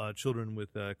people, children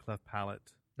with cleft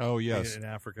palate. Oh yes. In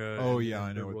Africa. Oh, and yeah,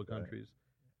 I know third world what that- countries.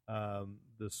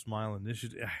 The Smile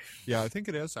Initiative. Yeah, I think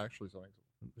it is actually something.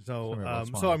 So, Something about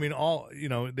so Smile. I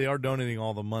mean, they are donating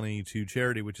all the money to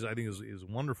charity, which I think is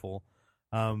wonderful.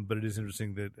 But it is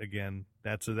interesting that again,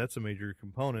 that's a major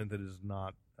component that is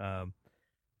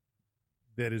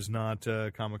not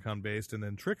Comic-Con based. And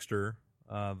then Trickster,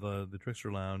 the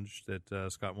Trickster Lounge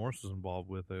that Scott Morris was involved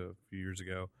with a few years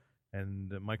ago,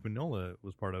 and Mike Mignola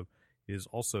was part of, is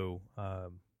also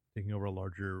taking over a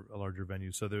larger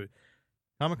venue. So the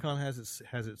Comic-Con has its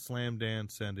Slam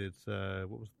Dance, and it's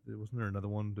wasn't there another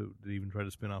one that even tried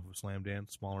to spin off of Slam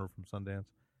Dance, smaller from Sundance?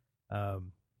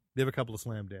 They have a couple of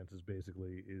Slam Dances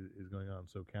basically is going on.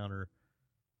 So Counter,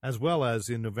 as well as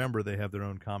in November they have their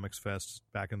own Comics Fest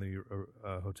back in the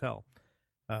hotel,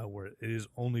 where it is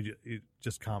only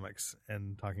just comics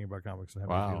and talking about comics and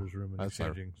having a Wow, theater's room and that's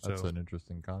exchanging. that's So an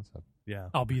interesting concept. yeah,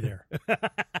 I'll be there.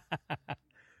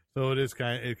 so it is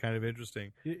kind of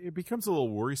interesting. It becomes a little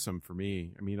worrisome for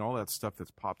me. I mean, all that stuff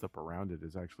that's popped up around it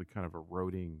is actually kind of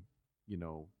eroding, you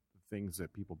know, things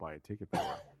that people buy a ticket for.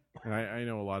 And I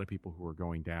know a lot of people who are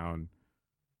going down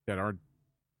that aren't.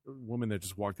 A woman that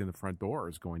just walked in the front door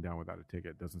is going down without a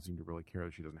ticket. Doesn't seem to really care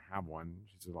that she doesn't have one.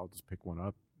 She said, "I'll just pick one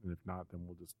up, and if not, then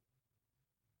we'll just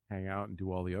hang out and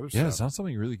do all the other Yeah, stuff." it's not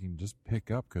something you really can just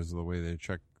pick up because of the way they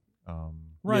check.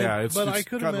 Right, Yeah, it's but I it's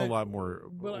could gotten imagine, a lot more.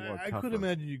 But a lot I could tougher.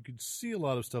 imagine you could see a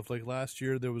lot of stuff. Like last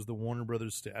year, there was the Warner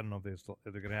Brothers. I don't know if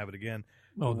they're going to have it again.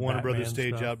 Oh, the the Warner Brothers Batman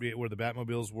stage stuff. out where the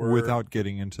Batmobiles were, without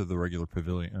getting into the regular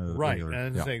pavilion. right. regular- and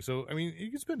I'm yeah. saying, so I mean,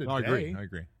 you could spend a No, I day.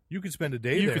 agree. You could spend a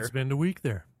day You there could spend a week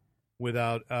there.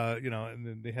 without, And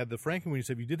then they had the Frankenweenie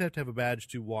stuff. You did have to have a badge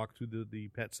to walk through the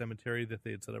pet cemetery that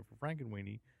they had set up for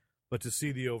Frankenweenie, but to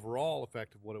see the overall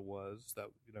effect of what it was, that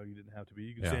you didn't have to be.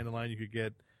 You could Yeah. stand in line. You could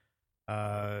get.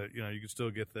 You could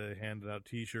still get the handed out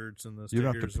T-shirts and the You stickers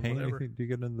don't have to pay and whatever. anything. Do you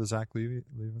get into the Zach Leva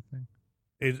thing?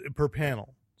 It's per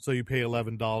panel, so you pay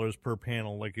 $11 per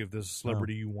panel. Like if there's a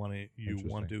celebrity you want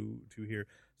to hear.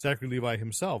 Zachary Levi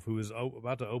himself, who is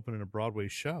about to open in a Broadway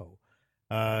show,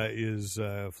 is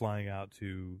flying out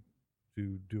to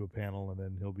do a panel, and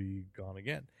then he'll be gone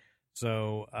again.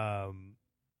 So,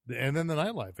 and then the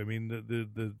nightlife. I mean,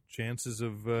 the chances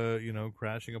of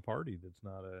crashing a party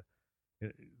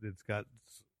that's got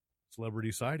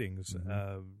celebrity sightings,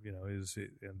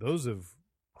 and those have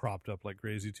cropped up like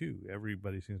crazy too.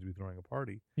 Everybody seems to be throwing a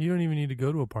party. You don't even need to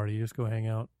go to a party. You just go hang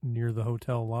out near the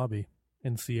hotel lobby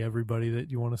and see everybody that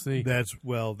you want to see. That's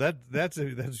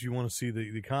you want to see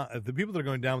the people that are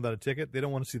going down without a ticket. They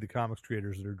don't want to see the comics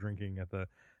creators that are drinking at the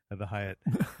Hyatt.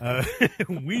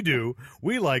 We do.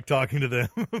 We like talking to them,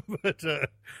 but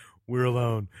we're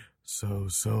alone. So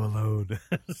alone.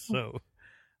 So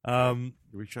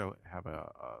we should have a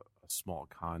small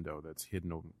condo that's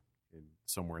hidden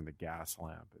somewhere in the gas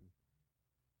lamp, and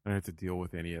I don't have to deal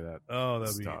with any of that. Oh,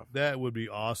 stuff. That would be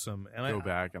awesome. And I go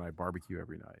back and I barbecue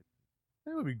every night.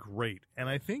 That would be great. And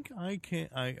I think I can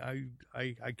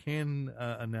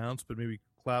announce, but maybe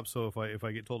clap. So if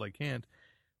I get told I can't,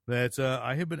 that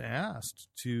I have been asked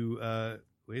to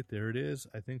wait. There it is.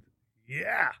 I think.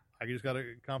 Yeah, I just got a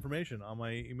confirmation on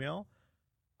my email.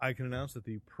 I can announce that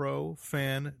the Pro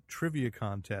Fan Trivia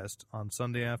Contest on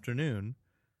Sunday afternoon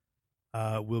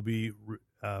will be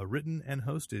written and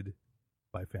hosted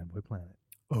by Fanboy Planet.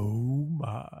 Oh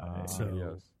my!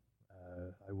 Yes.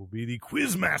 I will be the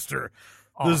quiz master,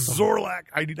 Awesome. the Zorlak.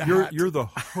 I need a hat. You're the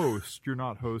host. You're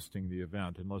not hosting the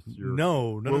event unless you're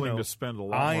no. willing to spend a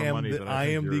lot more money than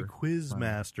I am the you're quiz planning.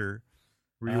 master.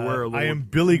 Where you wear a little I am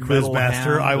Billy metal Quizmaster.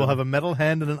 hand I will and- have a metal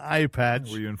hand and an eye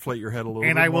patch, Where you inflate your head a little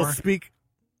and bit I will more. speak.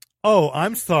 Oh,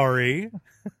 I'm sorry.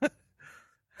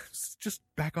 Just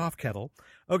back off, Kettle.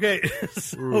 Okay.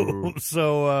 Ooh.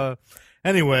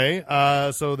 Anyway,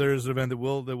 so there's an event that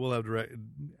will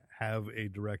have a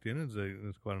direct in.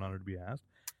 It's quite an honor to be asked.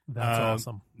 That's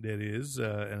awesome. It is,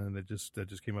 and that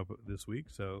just came up this week.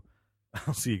 So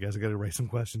I'll see you guys. I got to write some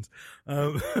questions.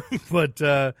 But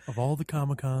Of all the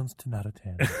Comic-Cons to not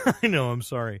attend. I know. I'm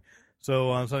sorry.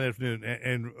 So on Sunday afternoon,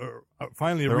 and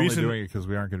finally They're a reason. only doing it because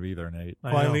we aren't going to be there, Nate.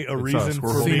 I Finally, know. a It's reason us. We're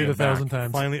for holding Seen me. it it 1,000 back.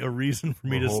 times. Finally, a reason for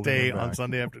me We're to holding stay it on back.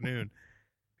 Sunday afternoon,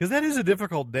 because that is a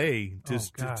difficult day Oh,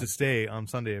 God. to stay on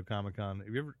Sunday of Comic-Con. Have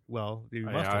you ever? Well, you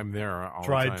must have I'm there all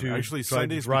tried the time. to Actually, tried to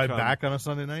Sundays drive become- back on a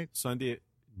Sunday night. Sunday.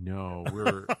 No,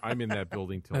 I'm in that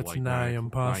building till That's like nigh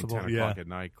impossible. 9, 10 Yeah. o'clock at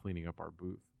night, cleaning up our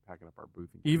booth, packing up our booth.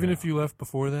 And Even getting if out. you left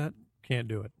before that, can't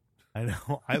do it. I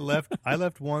know. I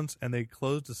left once, and they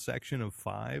closed a section of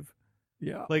 5.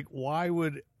 Yeah. Like, why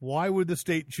would the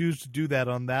state choose to do that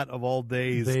on that of all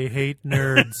days? They hate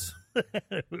nerds.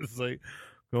 It was like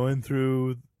going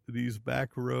through these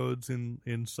back roads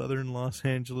in southern Los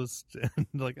Angeles, and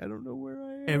like I don't know where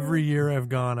I am. Every year I've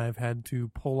gone, I've had to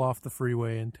pull off the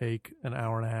freeway and take an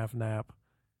hour and a half nap.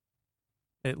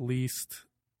 At least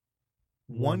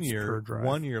one once per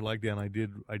drive. year like that, I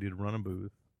did run a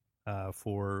booth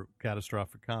for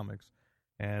Catastrophic Comics,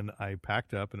 and I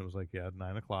packed up, and it was like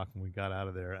 9 o'clock, and we got out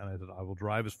of there, and I said I will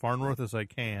drive as far north as I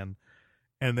can,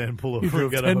 and then pull over and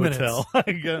drove get a 10 minutes. hotel.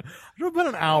 I drove about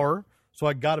an hour, so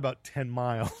I got about 10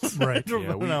 miles. Right. I drove Yeah,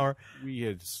 about an hour, we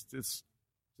had it's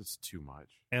too much.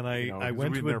 and I You know, 'cause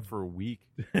went we've to been there for a week.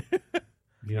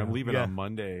 I'm leaving Yeah. on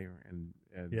Monday and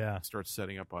Yeah. start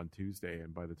setting up on Tuesday,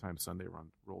 and by the time Sunday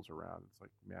rolls around, it's like,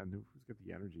 man, who's got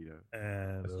the energy to?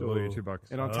 and I still owe you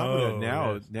 $2. And on top of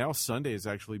that, yes. now Sunday has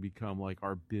actually become like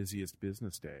our busiest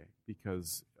business day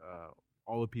because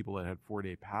all the people that had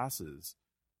 4-day passes,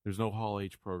 there's no Hall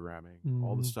H programming.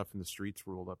 All the Mhm. stuff in the streets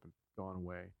rolled up and gone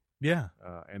away. yeah,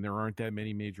 And there aren't that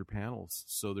many major panels,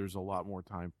 so there's a lot more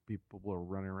time. People are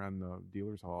running around the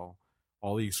dealer's hall.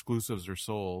 All the exclusives are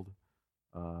sold.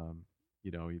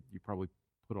 You probably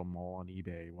put them all on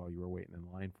eBay while you were waiting in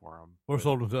line for them. or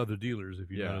sold them to other dealers. If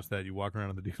you Yeah. notice that, you walk around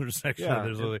in the dealer section, Yeah.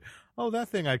 there's like, oh, that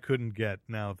thing I couldn't get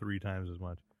now 3 times as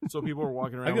much. So people are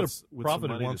walking around. I got with some profited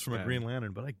money to once from a spend. Green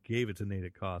Lantern, but I gave it to Nate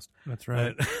at cost. That's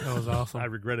right. That was awesome. I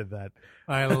regretted that.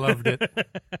 I loved it.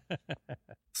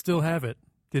 Still have it.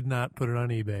 Did not put it on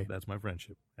eBay. That's my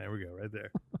friendship. There we go, right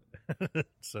there.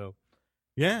 So,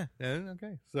 yeah,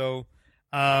 okay. So,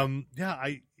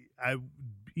 I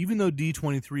even though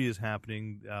D23 is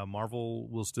happening, Marvel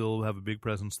will still have a big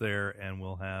presence there, and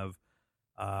we'll have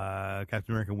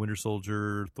Captain America: Winter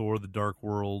Soldier, Thor: The Dark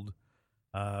World.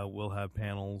 We'll have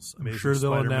panels. I'm Amazing sure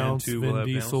they'll Spider-Man announce 2 will Vin have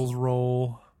Diesel's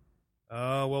role.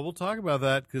 Well, we'll talk about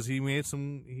that because he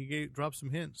dropped some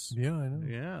hints. Yeah, I know.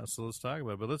 Yeah, so let's talk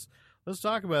about it. But let's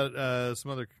talk about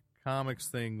some other comics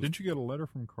things. Didn't you get a letter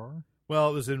from Carr? Well,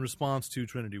 it was in response to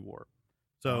Trinity War.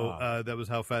 So that was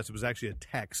how fast. It was actually a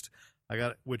text I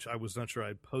got, which I was not sure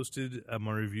I posted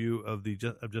my review of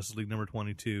of Justice League number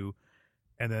 22,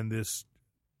 and then this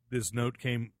note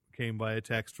came by a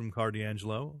text from Carr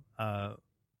D'Angelo,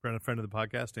 friend of the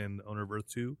podcast and owner of Earth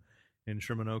 2 in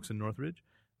Sherman Oaks and Northridge,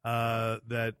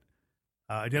 that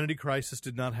Identity Crisis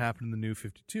did not happen in the New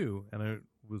 52, and I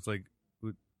was like,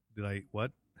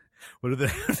 what did that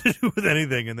have to do with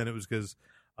anything? And then it was because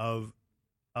of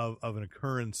of an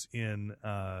occurrence in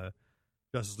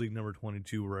Justice League number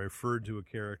 22 where I referred to a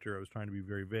character. I was trying to be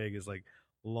very vague, as like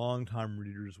longtime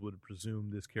readers would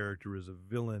presume this character is a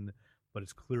villain, but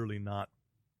it's clearly not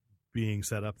being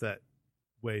set up that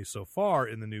way so far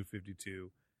in the New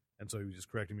 52. And so he was just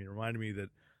correcting me and reminding me that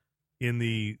in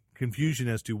the confusion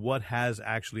as to what has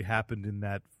actually happened in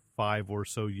that 5 or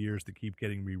so years that keep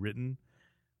getting rewritten,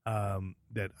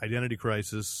 that Identity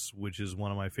Crisis, which is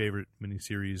one of my favorite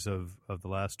miniseries of the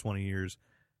last 20 years,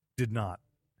 did not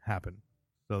happen.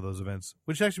 So those events,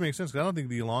 which actually makes sense, because I don't think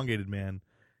the Elongated Man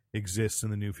exists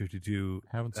in the New 52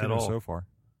 Haven't seen at it all. so far.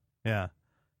 Yeah.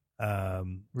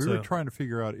 We were trying to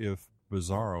figure out if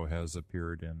Bizarro has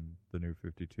appeared in the New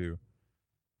 52.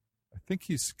 I think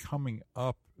he's coming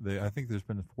up. I think there's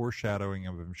been a foreshadowing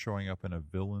of him showing up in a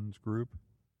villains group.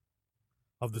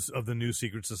 Of the New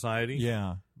Secret Society?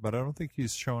 Yeah, but I don't think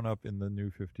he's shown up in the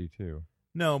New 52.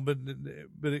 No,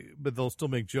 but they'll still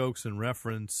make jokes and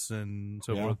reference and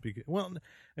so forth. Well,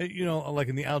 you know, like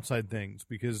in the outside things,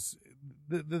 because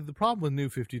the problem with New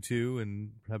 52,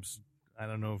 and perhaps, I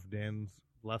don't know if Dan's,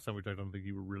 last time we talked, I don't think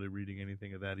you were really reading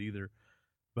anything of that either.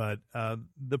 But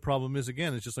the problem is,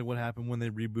 again, it's just like what happened when they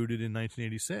rebooted in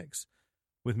 1986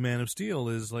 with Man of Steel,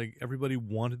 is like everybody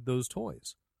wanted those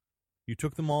toys. You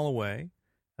took them all away,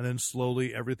 and then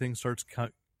slowly everything starts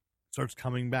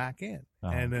coming back in.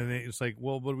 Uh-huh. And then it's like,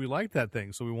 well, but we like that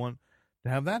thing, so we want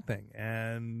to have that thing.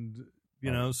 And,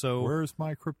 you know, so... Where's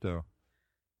my crypto?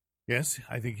 Yes,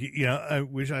 I think,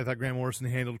 I thought Grant Morrison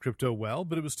handled crypto well,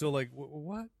 but it was still like,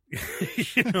 what?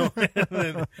 You know,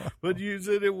 but you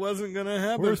said it wasn't going to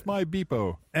happen. Where's my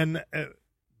Beepo? And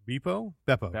Beepo?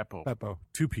 Beppo. Beppo.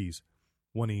 2 P's.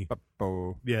 1 E.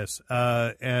 Beppo. Yes.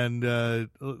 And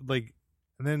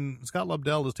then Scott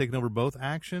Lobdell has taken over both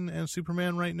Action and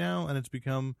Superman right now, and it's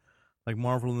become like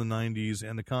Marvel in the 90s,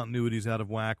 and the continuity's out of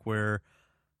whack, where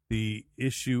the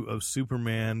issue of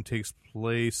Superman takes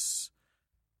place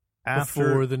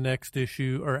before the next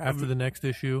issue, or after the next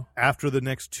issue? After the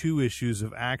next 2 issues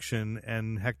of Action,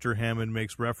 and Hector Hammond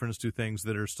makes reference to things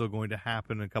that are still going to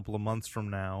happen a couple of months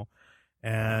from now,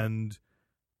 and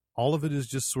all of it is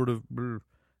just sort of...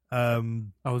 I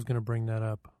was going to bring that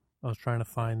up. I was trying to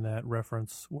find that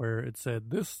reference where it said,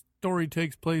 this story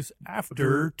takes place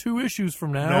after 2 issues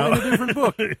from now in a different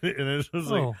book. And it's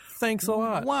just like, thanks a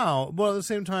lot. Wow. Well, at the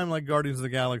same time, like Guardians of the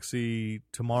Galaxy,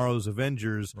 Tomorrow's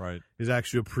Avengers is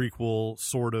actually a prequel,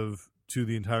 sort of, to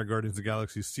the entire Guardians of the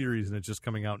Galaxy series, and it's just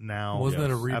coming out now. Wasn't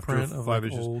that a reprint of 5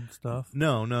 issues. Old stuff?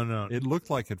 No. It looked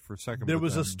like it for a second. There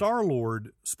was a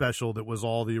Star-Lord special that was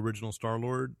all the original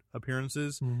Star-Lord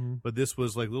appearances, but this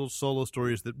was like little solo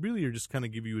stories that really are just kind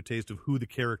of give you a taste of who the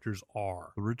characters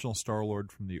are. The original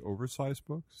Star-Lord from the oversized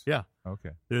books? Yeah. Okay.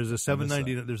 There's a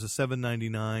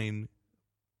 $7.99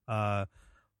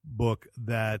 book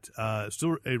that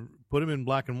still put them in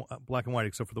black and white,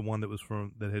 except for the one that was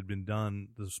that had been done,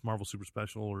 the Marvel Super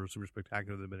Special or Super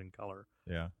Spectacular, that had been in color.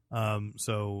 Yeah.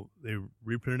 So they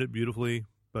reprinted it beautifully,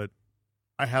 but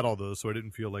I had all those, so I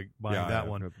didn't feel like buying that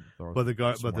one. But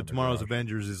the Tomorrow's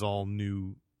Avengers is all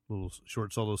new little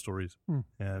short solo stories,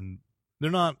 and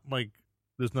they're not like,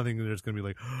 there's nothing that's going to be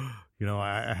like,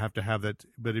 I have to have that.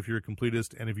 But if you're a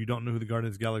completist and if you don't know who the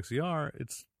Guardians of the Galaxy are,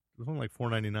 it was only like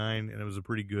 $4.99, and it was a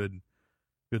pretty good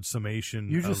summation.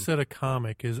 You just said a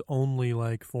comic is only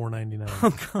like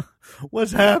 $4.99.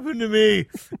 What's happened to me?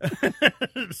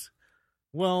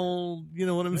 Well, you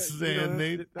know what I'm saying,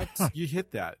 Nate. You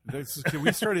hit that.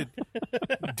 We started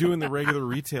doing the regular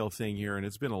retail thing here, and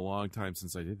it's been a long time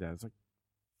since I did that. It's like,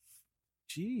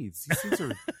 geez, these things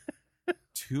are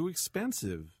too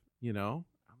expensive, And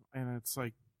it's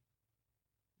like,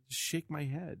 just shake my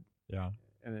head. Yeah.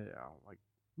 And I'm like,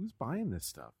 who's buying this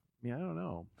stuff? I mean, I don't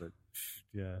know, but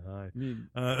yeah. I mean,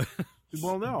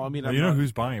 well, no, I mean, well,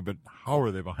 who's buying it, but how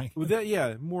are they buying it? Well, that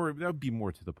would be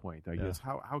more to the point, I guess.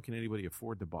 How can anybody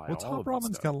afford to buy? Well, Top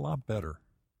Robin's got a lot better.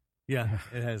 Yeah,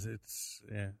 it has.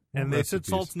 And they said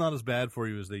salt's not as bad for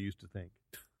you as they used to think.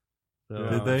 So,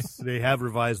 did they? They have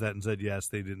revised that and said yes.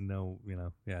 They didn't know.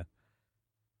 Yeah.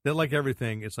 That, like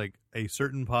everything, it's like a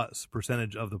certain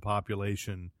percentage of the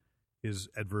population is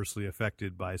adversely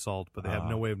affected by salt, but they have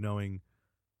no way of knowing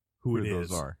who it is.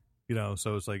 Those are.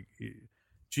 So it's like,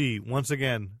 gee, once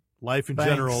again, life in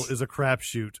general is a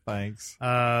crapshoot. Thanks.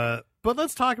 But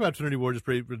let's talk about Trinity War.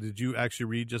 Did you actually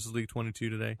read Justice League 22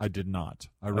 today? I did not.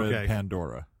 I read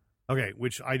Pandora. Okay,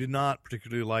 which I did not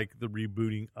particularly like the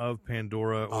rebooting of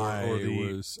Pandora or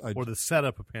the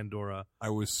setup of Pandora. I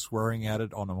was swearing at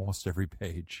it on almost every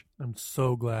page. I'm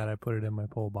so glad I put it in my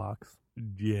poll box.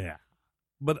 Yeah.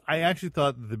 But I actually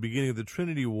thought that the beginning of the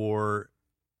Trinity War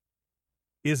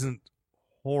isn't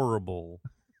horrible.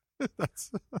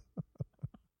 That's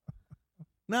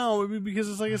No, because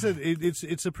it's like I said,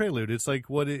 it's a prelude. It's like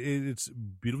it's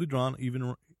beautifully drawn.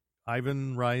 Even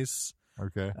Ivan Rice,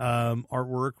 okay.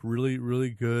 Artwork really really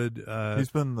good. He's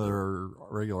been the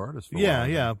regular artist for a Yeah, while.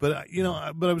 yeah, but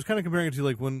but I was kind of comparing it to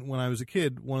like when I was a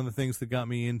kid. One of the things that got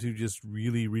me into just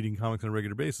really reading comics on a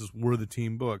regular basis were the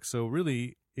team books. So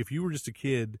really, if you were just a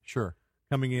kid, Sure.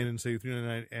 coming in and say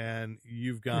 $3.99, and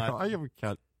you've got I have a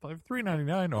cat. I have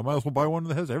 $3.99. I might as well buy one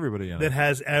that has everybody in it. that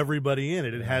has everybody in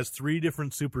it. It has 3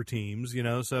 different super teams,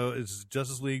 so it's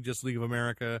Justice League of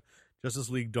America, Justice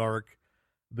League Dark,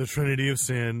 the Trinity of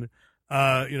Sin.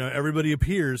 Everybody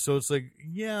appears, so it's like,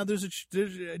 yeah, there's a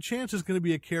chance there's going to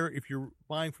be a character. If you're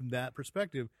buying from that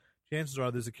perspective, chances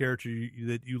are there's a character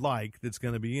that you like that's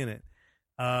going to be in it.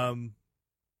 And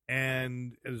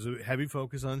there's a heavy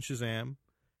focus on Shazam,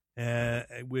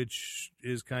 which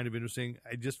is kind of interesting.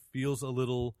 It just feels a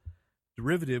little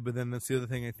derivative, but then that's the other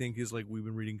thing I think is like we've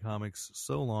been reading comics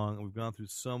so long, and we've gone through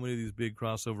so many of these big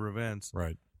crossover events,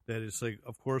 Right. that it's like,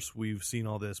 of course we've seen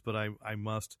all this, but I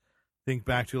must think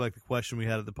back to like the question we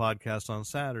had at the podcast on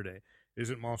Saturday.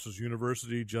 Isn't Monsters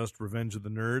University just Revenge of the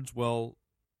Nerds? Well,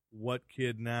 what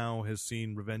kid now has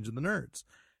seen Revenge of the Nerds?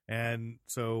 And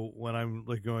so when I'm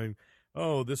like going,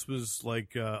 oh, this was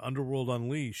like Underworld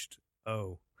Unleashed.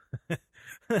 Oh, that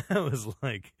was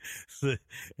like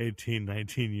 18,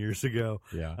 19 years ago.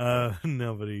 Yeah.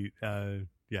 Nobody,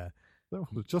 yeah.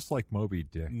 That was just like Moby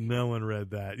Dick. No one read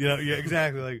that. Yeah,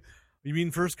 exactly. Like, you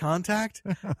mean First Contact?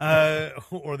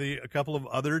 Or a couple of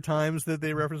other times that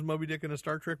they reference Moby Dick in a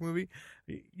Star Trek movie?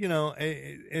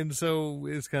 And so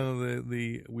it's kind of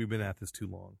the we've been at this too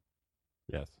long.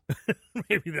 Yes.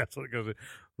 Maybe that's what it goes with.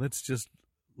 Let's just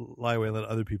lie away and let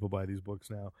other people buy these books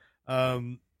now.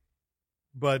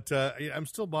 But I'm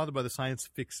still bothered by the science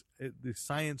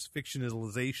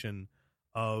fictionalization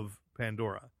of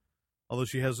Pandora. Although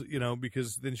she has,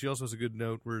 because then she also has a good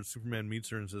note where Superman meets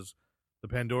her and says, "The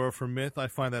Pandora from myth, I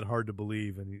find that hard to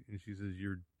believe." And she says,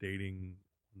 "You're dating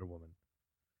Wonder Woman."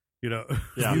 Yeah.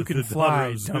 You can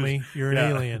fly, dummy. You're an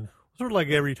alien. Sort of like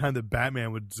every time that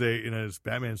Batman would say in his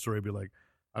Batman story, be like,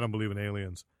 "I don't believe in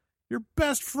aliens." Your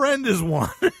best friend is one.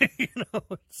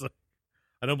 It's like,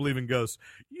 I don't believe in ghosts.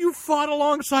 You fought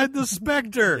alongside the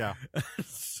Spectre. Yeah.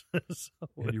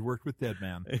 And you worked with Dead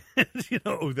Man.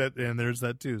 That, and there's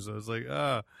that too. So it's like,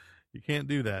 you can't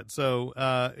do that. So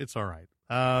it's all right.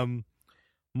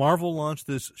 Marvel launched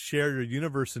this Share Your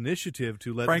Universe initiative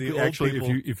to let Frankly, the old actually,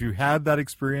 people. if you had that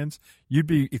experience, you'd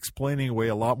be explaining away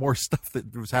a lot more stuff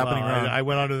that was happening around. I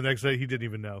went on to the next day. He didn't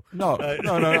even know. No.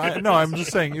 I'm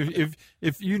just saying,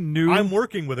 if you knew, I'm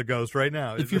working with a ghost right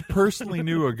now. if you personally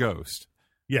knew a ghost,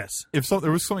 yes, if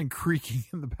there was something creaking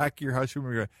in the back of your house, you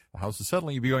would be going, the house is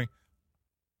settling. You'd be going,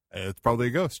 it's probably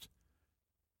a ghost.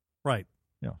 right,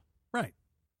 Yeah. right.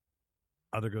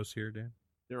 Other ghosts here, Dan?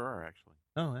 There are actually.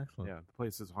 Oh, excellent. Yeah, the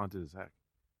place is haunted as heck.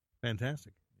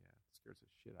 Fantastic. Yeah, it scares the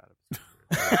shit out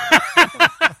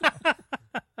of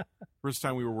us. First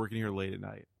time we were working here late at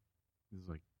night, it was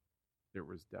like there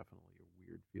was definitely a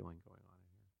weird feeling going on in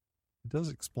here. It does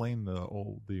explain the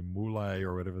mulai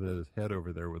or whatever that is head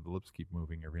over there where the lips keep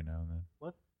moving every now and then.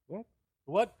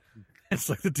 What? It's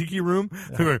like the tiki room.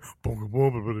 Yeah.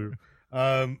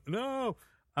 No.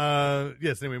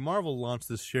 Yes. Anyway, Marvel launched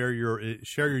this Share Your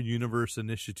Universe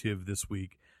initiative this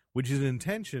week, which is an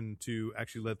intention to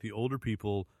actually let the older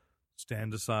people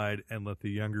stand aside and let the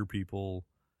younger people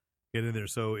get in there.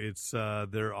 So it's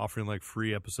they're offering like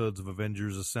free episodes of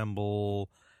Avengers Assemble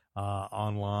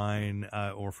online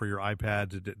or for your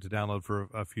iPad to download for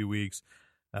a few weeks.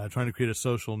 Trying to create a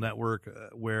social network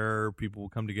where people will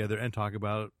come together and talk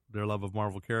about their love of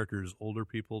Marvel characters. Older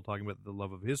people talking about the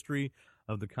love of history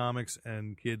of the comics,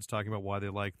 and kids talking about why they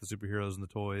like the superheroes and the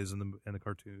toys and the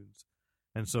cartoons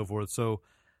and so forth. So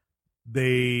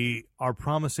they are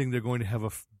promising they're going to have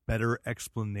a better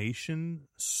explanation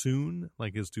soon,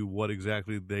 like as to what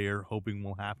exactly they are hoping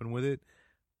will happen with it.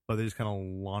 But they just kind of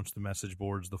launched the message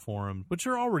boards, the forums, which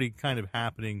are already kind of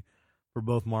happening for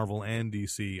both Marvel and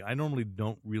DC. I normally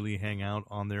don't really hang out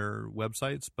on their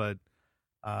websites, but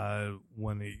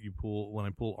when I pull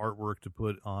artwork to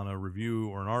put on a review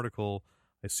or an article,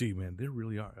 I see, man, there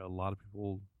really are a lot of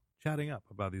people chatting up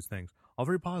about these things. All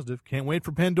very positive. Can't wait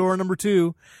for Pandora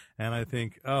 #2. And I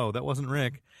think, oh, that wasn't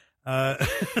Rick. And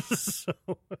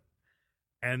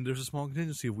there's a small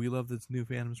contingency. We love this new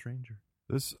Phantom Stranger.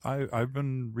 I've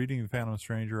been reading the Phantom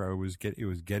Stranger. It was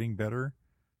getting better.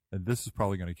 And this is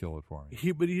probably going to kill it for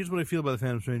me. But here's what I feel about the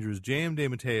Phantom Stranger is J.M.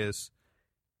 DeMatteis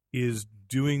is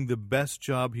doing the best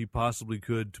job he possibly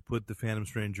could to put the Phantom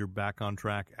Stranger back on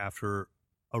track after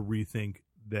a rethink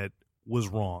that was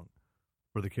wrong.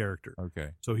 for the character.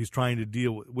 Okay. So he's trying to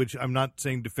deal with, which I'm not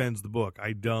saying defends the book.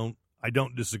 I don't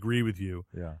disagree with you.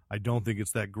 Yeah. I don't think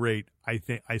it's that great. I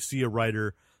think I see a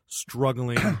writer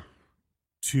struggling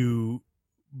to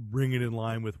bring it in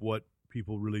line with what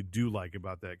people really do like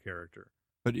about that character.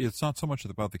 But it's not so much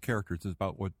about the characters, it's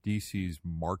about what DC's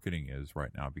marketing is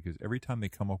right now, because every time they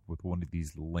come up with one of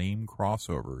these lame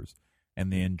crossovers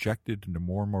and they inject it into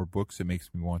more and more books, it makes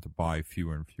me want to buy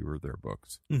fewer and fewer of their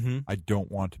books. Mm-hmm. I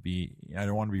don't want to be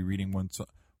reading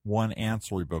one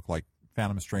ancillary book like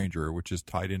Phantom Stranger, which is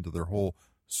tied into their whole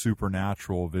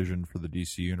supernatural vision for the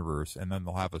DC universe, and then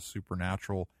they'll have a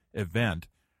supernatural event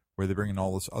where they bring in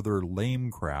all this other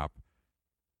lame crap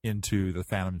into the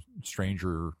Phantom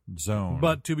Stranger zone.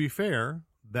 But to be fair,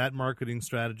 that marketing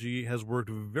strategy has worked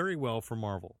very well for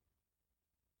Marvel.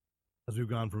 As we've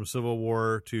gone from Civil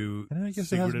War to and I guess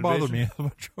Secret it hasn't Invasion. bothered me as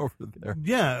much over there.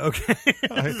 Yeah, okay.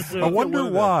 I wonder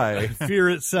why. Fear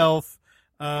itself.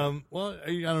 Well,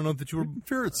 I don't know that you were.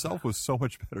 Fear itself was so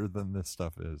much better than this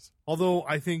stuff is. Although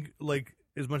I think, like,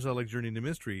 as much as I like Journey into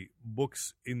Mystery,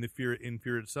 books in Fear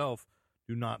itself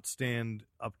do not stand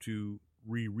up to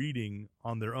rereading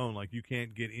on their own. Like, you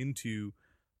can't get into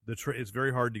the it's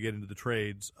very hard to get into the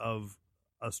trades of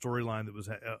a storyline that was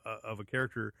of a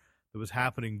character that was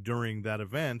happening during that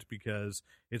event, because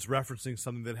it's referencing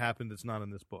something that happened that's not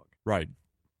in this book. Right.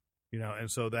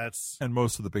 And so that's... And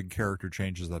most of the big character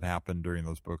changes that happened during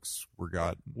those books were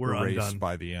erased undone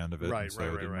by the end of it, right, and so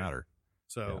it didn't matter.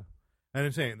 So, yeah. And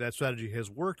I'm saying that strategy has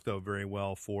worked, though, very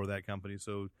well for that company.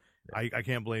 So yeah. I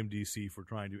can't blame DC for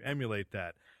trying to emulate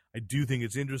that. I do think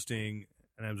it's interesting,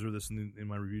 and I observed this in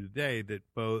my review today,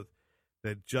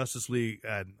 that Justice League,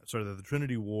 that the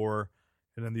Trinity War,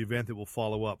 and then the event that will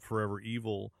follow up, Forever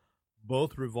Evil,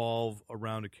 both revolve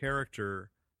around a character,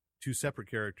 two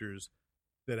separate characters,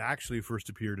 that actually first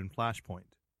appeared in Flashpoint.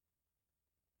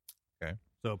 Okay.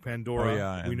 So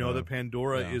Pandora, we know that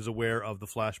Pandora yeah. is aware of the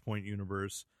Flashpoint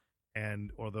universe,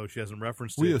 and although she hasn't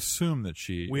referenced it, we assume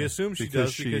she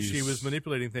does because she was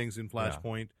manipulating things in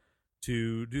Flashpoint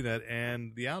to do that.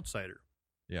 And the Outsider.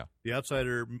 Yeah. The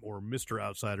Outsider, or Mr.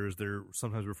 Outsider, as they're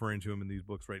sometimes referring to him in these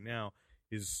books right now,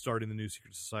 is starting the new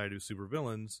secret society of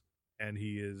supervillains, and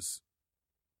he is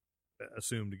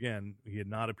assumed, again, he had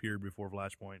not appeared before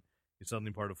Flashpoint. He's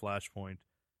suddenly part of Flashpoint,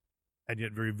 and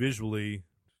yet very visually, to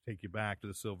take you back to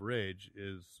the Silver Age,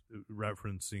 is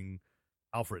referencing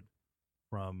Alfred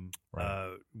from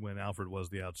when Alfred was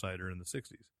the Outsider in the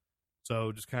 60s.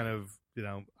 So just kind of,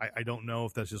 I don't know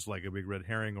if that's just like a big red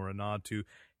herring or a nod to,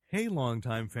 hey,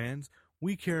 longtime fans,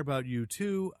 we care about you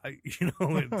too. It's like, no,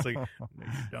 you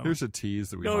don't. There's a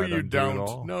tease that we no, might you undo don't. it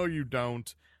all. No, you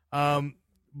don't.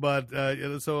 But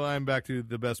so I'm back to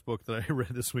the best book that I read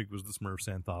this week was the Smurfs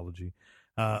Anthology,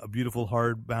 a beautiful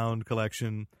hardbound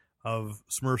collection of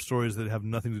Smurf stories that have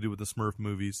nothing to do with the Smurf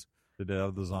movies. Did it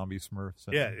have the zombie Smurfs?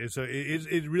 Yeah,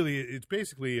 it's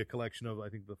basically a collection of, I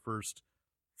think, the first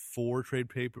 4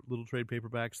 little trade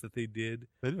paperbacks that they did.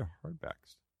 They did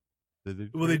hardbacks.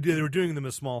 They were doing them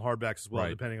as small hardbacks as well, right.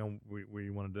 depending on where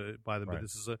you wanted to buy them. Right. But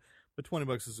this is but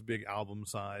 $20 is a big album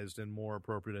sized and more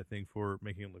appropriate, I think, for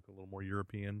making it look a little more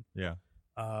European. Yeah.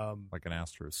 Like an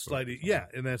Asterisk. Slightly, yeah,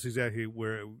 and that's exactly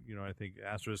where I think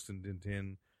Asterisk and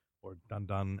Tintin, or Dun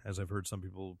Dun, as I've heard some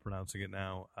people pronouncing it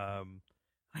now.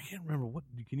 I can't remember what.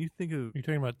 Can you think of? You're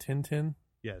talking about Tintin?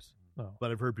 Yes, oh.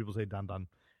 But I've heard people say Dun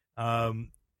Dun.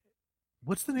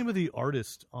 What's the name of the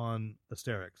artist on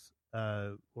Asterix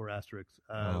or Asterix?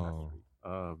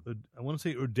 I want to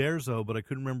say Uderzo, but I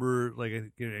couldn't remember. Like I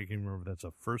can't remember if that's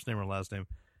a first name or last name,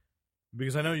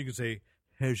 because I know you can say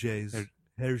Hergé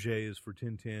is for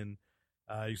Tintin.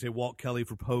 You say Walt Kelly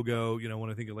for Pogo. When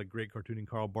I think of like great cartooning,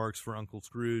 Carl Barks for Uncle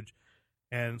Scrooge.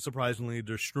 And surprisingly,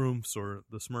 the Schtroumpfs, or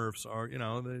the Smurfs, are,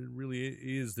 there really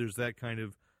is, there's that kind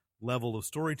of level of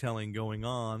storytelling going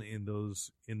on in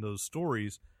those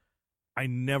stories. I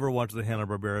never watched the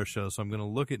Hanna-Barbera show, so I'm going to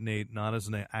look at Nate not as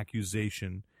an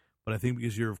accusation, but I think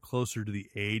because you're closer to the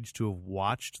age to have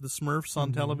watched the Smurfs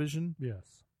on television.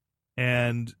 Yes.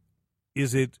 And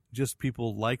is it just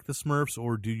people like the Smurfs,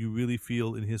 or do you really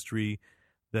feel in history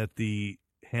that the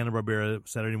Hanna-Barbera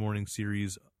Saturday morning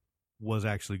series was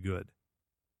actually good?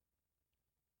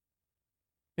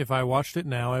 If I watched it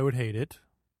now, I would hate it.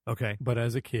 Okay. But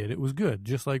as a kid, it was good,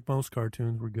 just like most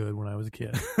cartoons were good when I was a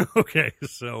kid. Okay,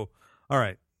 so, all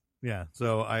right. Yeah,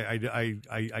 so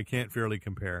I can't fairly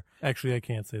compare. Actually, I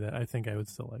can't say that. I think I would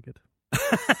still like it.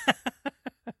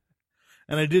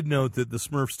 And I did note that the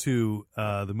Smurfs 2,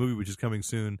 the movie, which is coming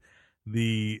soon,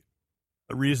 the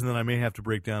reason that I may have to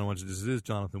break down much of this is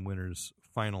Jonathan Winter's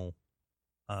final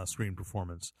screen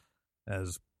performance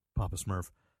as Papa Smurf.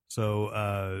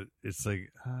 So it's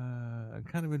like I'm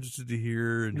kind of interested to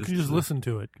hear. And you can just listen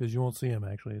to it because you won't see him.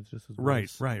 Actually, it's just his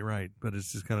voice. Right. But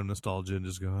it's just kind of nostalgia and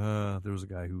just go. There was a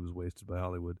guy who was wasted by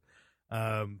Hollywood.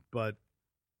 And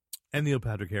Neil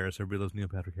Patrick Harris. Everybody loves Neil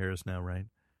Patrick Harris now, right?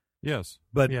 Yes.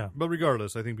 But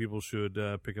regardless, I think people should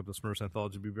pick up the Smurfs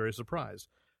anthology and be very surprised.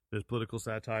 There's political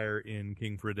satire in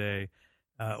King for a Day,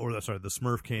 the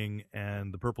Smurf King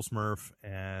and the Purple Smurf,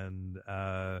 and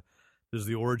there's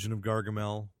the origin of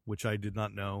Gargamel, which I did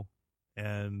not know,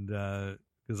 and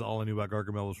because all I knew about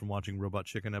Gargamel was from watching Robot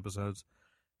Chicken episodes,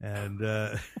 and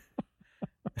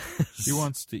he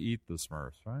wants to eat the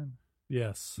Smurfs, right?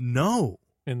 Yes. No.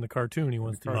 In the cartoon, he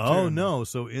wants to. Oh no!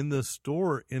 So in the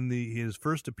store, his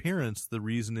first appearance, the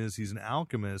reason is he's an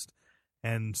alchemist,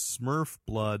 and Smurf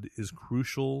blood is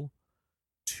crucial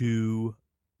to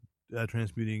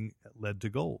transmuting lead to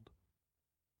gold.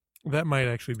 That might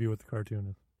actually be what the cartoon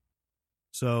is.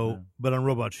 So, but on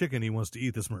Robot Chicken, he wants to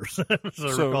eat the Smurfs.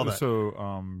 so recall that.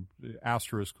 So,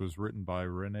 Asterisk was written by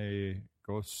Rene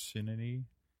Goscinny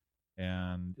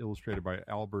and illustrated by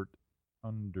Albert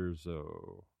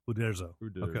Uderzo.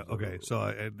 Okay.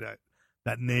 So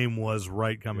that name was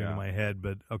right coming to my head,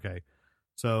 but okay.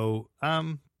 So,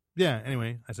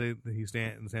 anyway, I say that he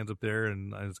stands up there,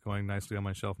 and it's going nicely on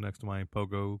my shelf next to my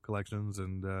Pogo collections,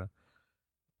 and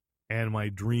my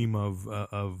dream of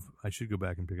I should go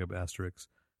back and pick up Asterix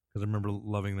because I remember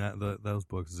loving those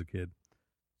books as a kid.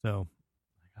 So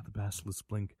I got the Basilisk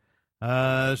Blink.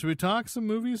 Should we talk some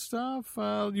movie stuff?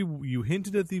 You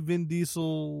hinted at the Vin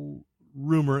Diesel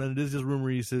rumor, and it is just rumor.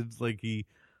 He said he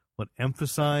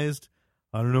emphasized.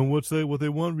 I don't know what they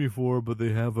want me for, but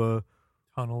they have a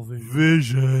tunnel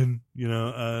vision.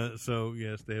 So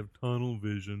yes, they have tunnel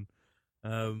vision.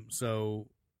 So.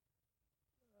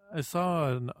 I saw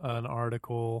an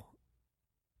article,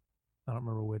 I don't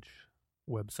remember which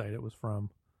website it was from,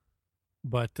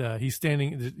 but he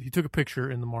took a picture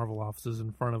in the Marvel offices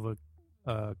in front of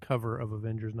a cover of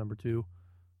Avengers #2. So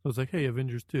it's like, hey,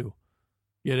 Avengers 2.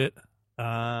 Get it?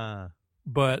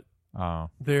 But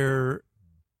they're,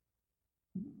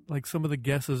 some of the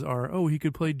guesses are, he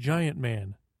could play Giant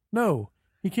Man. No,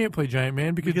 he can't play Giant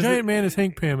Man because Giant Man is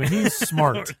Hank Pym, and he's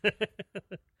smart.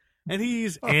 And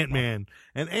he's Ant-Man.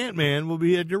 And Ant-Man will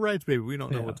be Edgar Wright's baby. We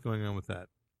don't know what's going on with that.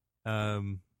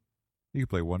 You could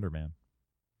play Wonder Man.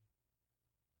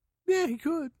 Yeah, he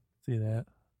could. See that.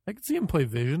 I could see him play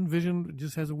Vision. Vision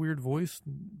just has a weird voice.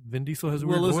 Vin Diesel has a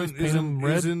weird voice.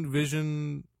 Isn't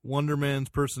Vision Wonder Man's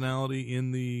personality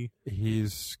in the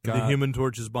Human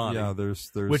Torch's body? Yeah,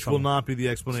 there's which will not be the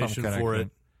explanation for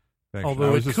it.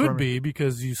 Although it could be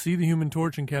because you see the Human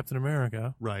Torch in Captain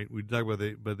America. Right. We talk about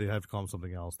but they have to call him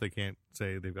something else. They can't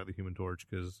say they've got the Human Torch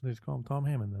because they just call him Tom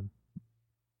Hammond then.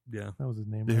 Yeah, that was his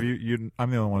name. Right? I'm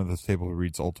the only one at this table who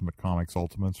reads Ultimate Comics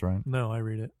Ultimates, right? No, I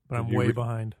read it, but I'm way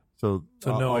behind. So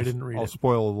no, I didn't read it. I'll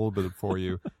spoil a little bit for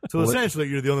you. So essentially,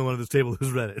 you're the only one at this table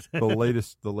who's read it.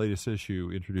 The latest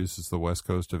issue introduces the West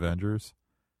Coast Avengers,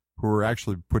 who were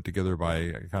actually put together by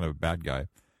a kind of bad guy.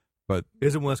 But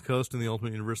isn't West Coast in the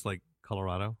Ultimate Universe like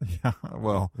Colorado? Yeah,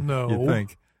 well, no, you'd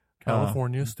think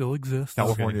California still exists.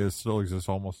 California still exists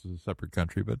almost as a separate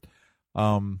country, but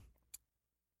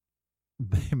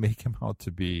they make him out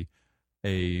to be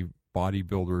a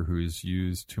bodybuilder who's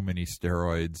used too many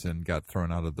steroids and got thrown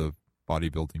out of the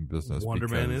bodybuilding business. Wonder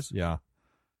Man is? Yeah.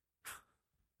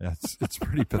 It's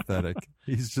pretty pathetic.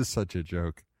 He's just such a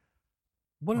joke.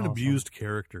 What an abused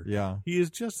character. Yeah. He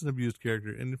is just an abused character.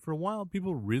 And for a while,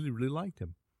 people really, really liked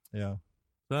him. Yeah.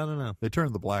 So I don't know. They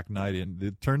turned the Black Knight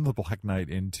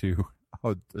into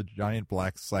a giant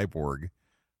black cyborg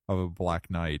of a Black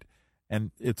Knight.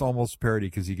 And it's almost parody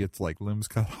because he gets limbs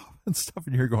cut off and stuff,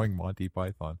 and you're going Monty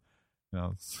Python.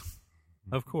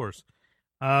 Of course.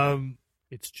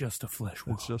 It's just a flesh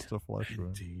wound. It's just a flesh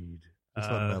wound. Indeed. It's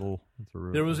a metal. It's a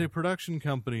real there was a production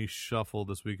company shuffle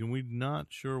this week, and we're not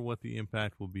sure what the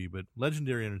impact will be, but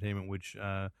Legendary Entertainment, which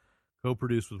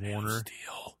co-produced with Warner,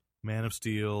 Man of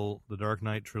Steel, The Dark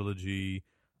Knight Trilogy,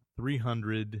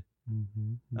 300,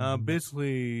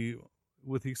 basically,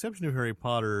 with the exception of Harry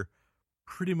Potter,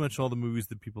 pretty much all the movies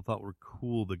that people thought were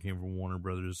cool that came from Warner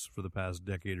Brothers for the past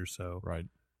decade or so. Right.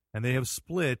 And they have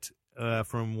split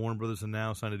from Warner Brothers and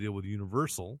now signed a deal with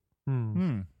Universal.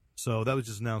 So that was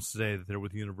just announced today that they're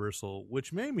with Universal,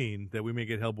 which may mean that we may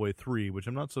get Hellboy 3, which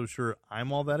I'm not so sure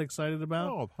I'm all that excited about.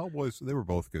 Oh, Hellboys, they were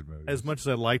both good movies. As much as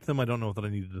I liked them, I don't know that I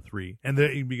needed a 3. And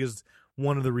because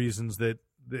one of the reasons that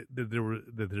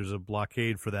there's a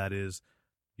blockade for that is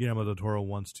Guillermo del Toro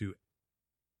wants to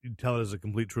tell it as a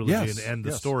complete trilogy and end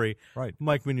the story. Right.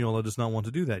 Mike Mignola does not want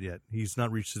to do that yet. He's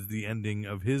not reached the ending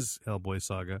of his Hellboy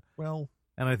saga. Well,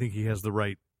 and I think he has the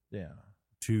right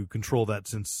to control that,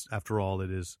 since after all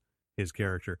it is his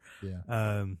character.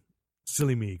 Yeah.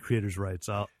 Silly me, creators' rights.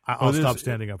 I'll Well, stop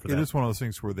standing up for that. It is one of those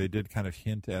things where they did kind of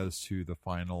hint as to the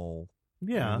final,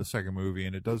 the second movie,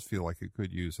 and it does feel like it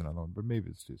could use another one, but maybe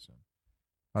it's too soon.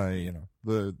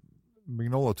 The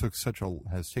Mignola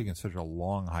has taken such a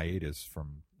long hiatus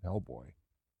from Hellboy,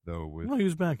 though. He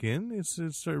was back in. It's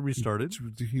restarted.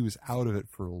 He was out of it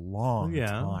for a long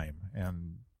time,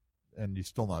 and he's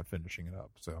still not finishing it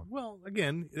up. So, well,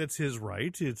 again, that's his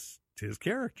right. It's his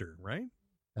character, right?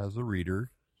 As a reader,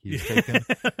 he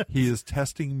is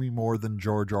testing me more than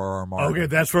George R.R. Martin. Okay,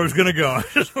 that's where I was going to go. I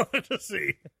just wanted to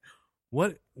see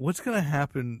what's going to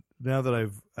happen now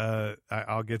that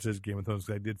I'll get to Game of Thrones,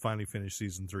 because I did finally finish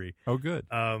season 3. Oh, good.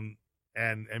 And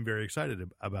I'm very excited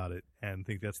about it, and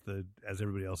think that's as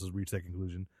everybody else has reached that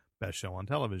conclusion, best show on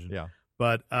television. Yeah.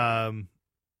 But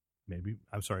maybe,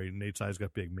 I'm sorry, Nate's eyes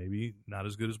got big. Maybe not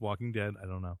as good as Walking Dead. I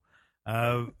don't know.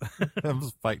 That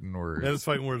was fighting words. That was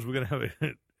fighting words. We're gonna have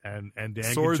it, and Dan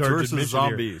Swords can charge versus admission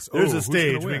zombies. Here. There's Oh, a who's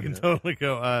stage gonna we win? can totally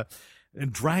go.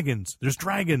 And dragons. There's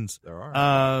dragons. There are.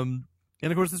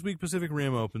 And of course, this week Pacific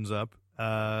Rim opens up,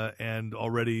 and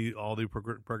already all the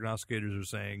prognosticators are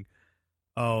saying,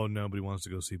 "Oh, nobody wants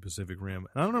to go see Pacific Rim."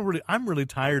 And I'm really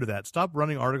tired of that. Stop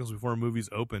running articles before a movie's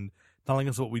opened, telling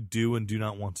us what we do and do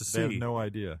not want to see. They have no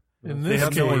idea. In They this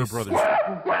have no Warner case, Brothers.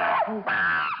 That's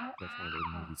one of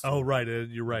their movies. Oh, right.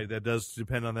 You're right. That does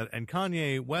depend on that. And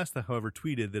Kanye West, however,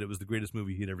 tweeted that it was the greatest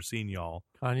movie he'd ever seen, y'all.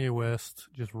 Kanye West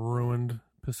just ruined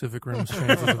Pacific Rim's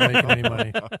chances of making any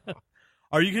money.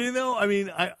 Are you kidding, though? I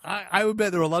mean, I would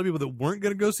bet there were a lot of people that weren't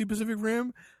going to go see Pacific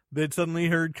Rim that suddenly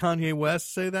heard Kanye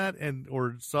West say that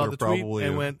or saw the tweet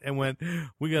and went,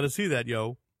 we got to see that,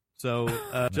 yo. So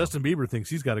Justin Bieber thinks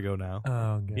he's got to go now. Oh,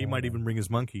 God. He might even bring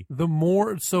his monkey.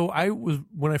 When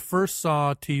I first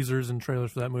saw teasers and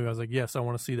trailers for that movie, I was like, yes, I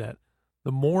want to see that.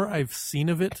 The more I've seen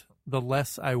of it, the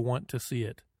less I want to see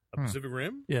it. Pacific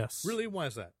Rim? Yes. Really? Why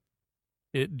is that?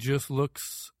 It just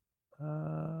looks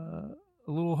a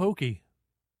little hokey.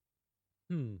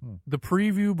 The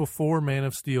preview before Man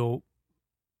of Steel,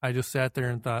 I just sat there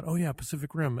and thought, oh, yeah,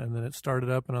 Pacific Rim. And then it started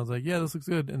up, and I was like, yeah, this looks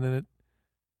good. And then it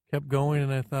kept going,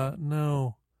 and I thought,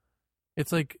 no.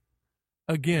 It's like,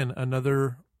 again,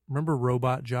 remember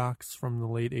Robot Jocks from the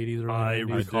late 80s or early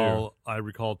 90s? I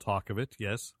recall talk of it,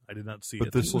 yes. I did not see But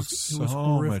it. this looks was so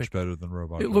horrific. much better than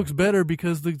Robot. It looks better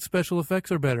because the special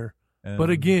effects are better. But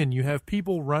again, you have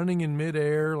people running in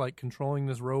midair, like controlling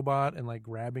this robot and like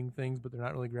grabbing things, but they're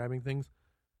not really grabbing things.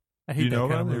 I hate do you that know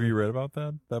kind about of it? Have movie. you read about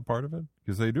that part of it?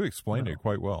 Because they do explain No. it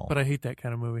quite well. But I hate that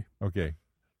kind of movie. Okay.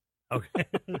 Okay.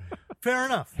 Fair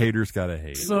enough. Haters gotta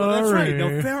hate. So- Well, that's right. No,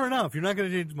 Sorry. fair enough. You're not going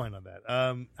to change your mind on that.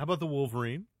 How about the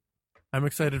Wolverine? I'm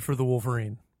excited for the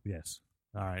Wolverine Yes.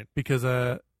 All right. because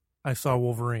I saw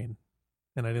Wolverine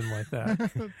and I didn't like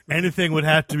that. Anything would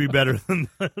have to be better than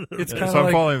that. It's So kind I'm of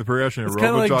like following the progression. it's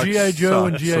kinda like Robojocks G.I. Joe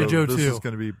and sucks, G.I. so Joe this 2. is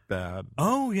going to be bad.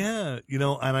 Oh, yeah.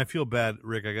 And I feel bad,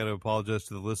 Rick. I got to apologize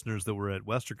to the listeners that were at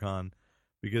WesterCon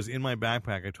because in my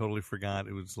backpack, I totally forgot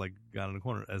it was like got in the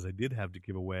corner, as I did have to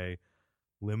give away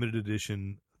limited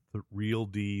edition Real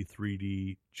D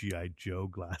 3D G.I. Joe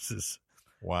glasses.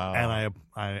 Wow. And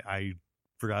I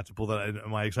forgot to pull that out. In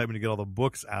my excitement to get all the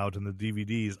books out and the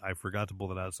DVDs, I forgot to pull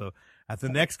that out. So at the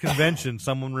next convention,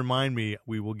 someone remind me,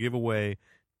 we will give away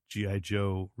G.I.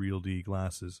 Joe Real D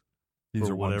glasses. These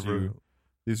for are whatever.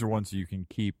 These are ones you can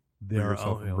keep They for are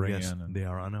yourself and bring yes, in. And, they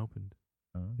are unopened.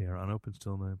 Oh. They are unopened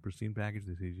still in the pristine package.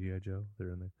 They say G.I. Joe.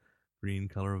 They're in the green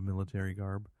color of military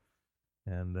garb.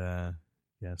 And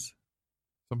yes.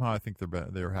 Somehow I think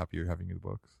they're happier having the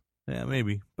books. Yeah,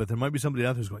 maybe. But there might be somebody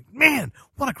out there who's going, man,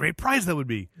 what a great prize that would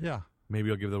be. Yeah. Maybe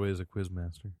I'll give that away as a quiz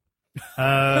master.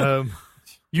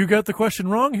 You got the question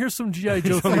wrong. Here's some G.I.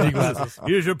 Joe 3D glasses.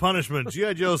 Here's your punishment,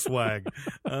 G.I. Joe swag.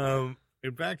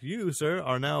 In fact, you, sir,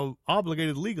 are now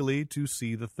obligated legally to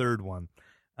see the third one.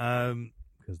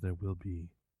 Because there will be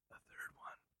a third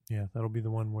one. Yeah, that'll be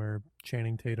the one where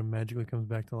Channing Tatum magically comes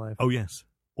back to life. Oh, yes.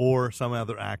 Or some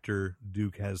other actor,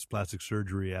 Duke, has plastic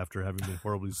surgery after having been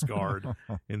horribly scarred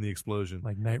in the explosion.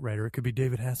 Like Knight Rider. It could be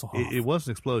David Hasselhoff. It was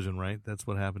an explosion, right? That's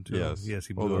what happened to him. Yes. Yes,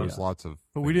 he Well, blew there up. was lots of.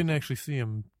 But we didn't actually see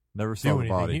him Never do saw the anything.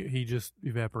 body. He just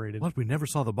evaporated. What? We never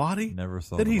saw the body? Never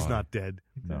saw. Then the he's body. not dead.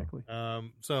 No. Exactly.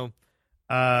 So,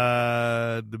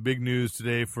 the big news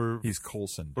today for He's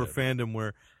Coulson. for dead. fandom,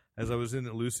 where as I was in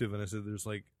Elusive and I said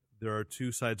there are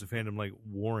two sides of fandom like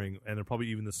warring, and they're probably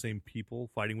even the same people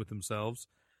fighting with themselves.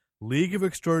 League of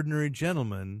Extraordinary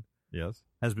Gentlemen Yes.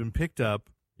 has been picked up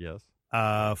Yes.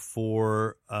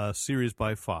 for a series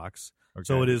by Fox. Okay.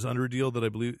 So it is under a deal that I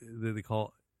believe that they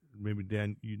call, maybe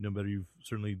Dan, you know better, you've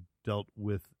certainly dealt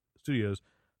with studios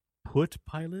put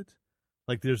pilot.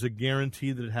 Like there's a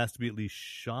guarantee that it has to be at least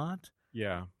shot.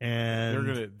 Yeah,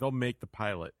 and they'll make the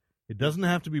pilot. It doesn't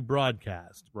have to be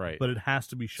broadcast, right? But it has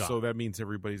to be shot. So that means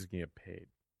everybody's going to get paid.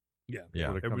 Yeah.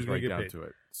 When it comes right down to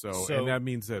it. So and that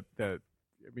means that I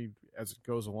mean, as it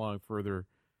goes along further,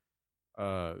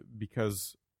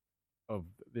 because of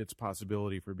its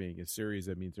possibility for being a series,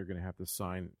 that means they're going to have to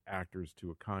sign actors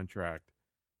to a contract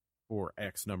for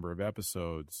X number of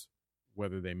episodes,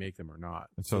 whether they make them or not.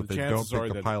 And so if they don't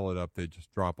pick the pilot up, they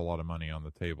just drop a lot of money on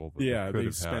the table.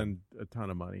 They spend a ton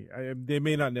of money. They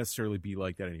may not necessarily be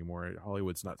like that anymore.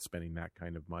 Hollywood's not spending that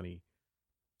kind of money.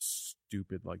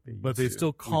 Stupid like they. But they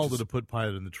still called it a put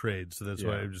pilot in the trade, so that's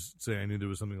why I'm just saying I knew there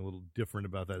was something a little different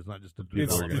about that. It's not just a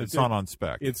development. It's not on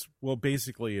spec.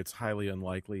 Basically, it's highly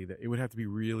unlikely that it would have to be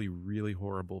really, really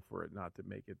horrible for it not to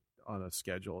make it on a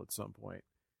schedule at some point.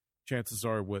 Chances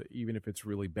are, even if it's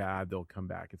really bad, they'll come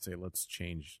back and say, "Let's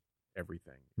change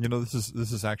everything." You know, this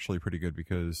is actually pretty good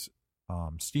because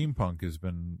steampunk has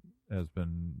been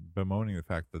bemoaning the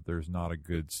fact that there's not a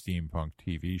good steampunk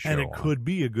TV show, and it could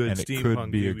be a good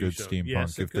steampunk steampunk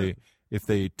yes, if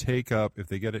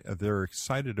they're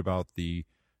excited about the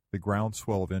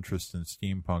groundswell of interest in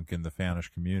steampunk in the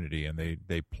fanish community, and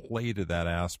they play to that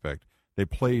aspect. They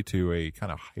play to a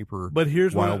kind of hyper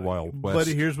wild west. But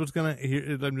here's what's I'm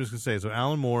just going to say. So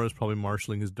Alan Moore is probably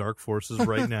marshaling his dark forces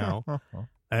right now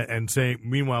and saying,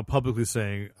 meanwhile, publicly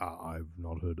saying, I've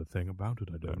not heard a thing about it.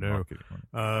 I don't know.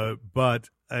 But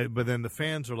then the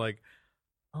fans are like,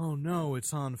 oh, no,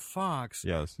 it's on Fox.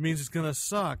 Yes. It means it's going to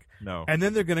suck. No. And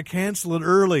then they're going to cancel it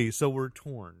early, so we're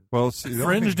torn. Well,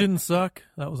 Fringe didn't suck.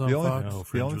 That was on Fox. No,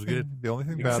 Fringe was good. The only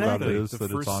thing bad about it is that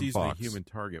it's on Fox. The first season of Human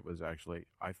Target was actually,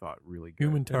 I thought, really good.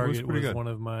 Human Target was good. one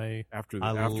of my... After the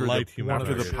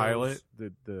pilot,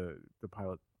 the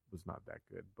pilot was not that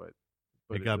good, but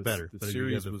it got better. The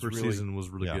series the was first really, season was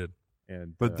really good.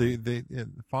 And but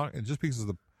Fox, just because of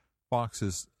the Fox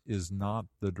is not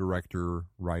the director,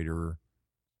 writer.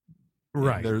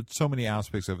 Right. There are so many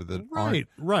aspects of it that aren't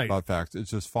about facts.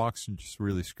 It's just Fox just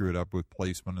really screwed up with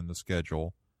placement in the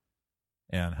schedule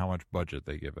and how much budget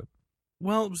they give it.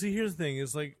 Well, see, here's the thing.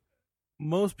 Is like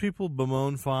most people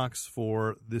bemoan Fox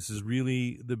for this is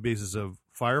really the basis of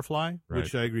Firefly,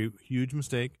 which I agree, huge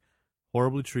mistake,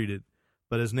 horribly treated.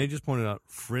 But as Nate just pointed out,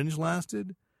 Fringe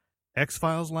lasted,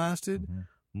 X-Files lasted,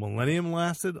 Millennium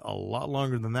lasted a lot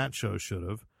longer than that show should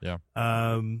have. Yeah.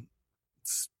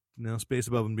 Now, Space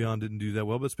Above and Beyond didn't do that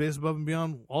well, but Space Above and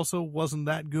Beyond also wasn't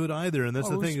that good either. And that's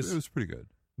the thing it was pretty good.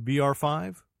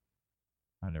 BR5?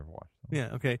 I never watched them.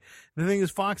 Yeah, okay. The thing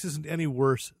is, Fox isn't any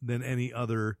worse than any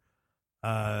other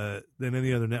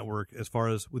network as far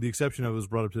as, with the exception of it was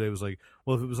brought up today, was like,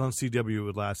 well, if it was on CW, it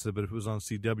would last, but if it was on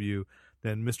CW,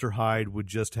 then Mr. Hyde would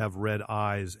just have red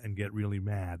eyes and get really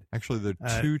mad. Actually, there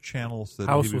are two channels that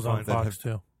House was on Fox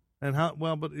too. And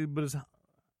but it's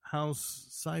House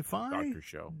Sci-Fi Doctor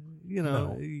Show. You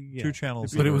know, two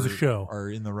channels, but it was a show. Are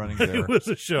in the running there. It was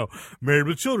a show. Married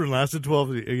with Children lasted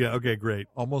 12. Yeah, okay, great.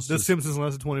 Almost. The Simpsons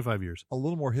lasted 25 years. A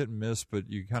little more hit and miss, but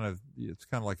it's kind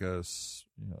of like the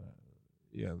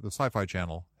Sci-Fi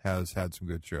Channel has had some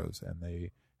good shows, and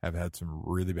they have had some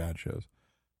really bad shows.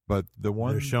 But the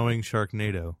one they're showing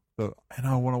Sharknado, and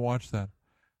I want to watch that.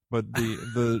 But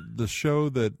the show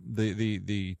that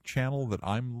the channel that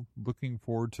I'm looking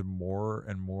forward to more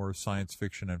and more science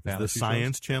fiction and fantasy. The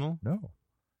Science Channel? No,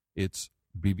 it's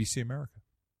BBC America.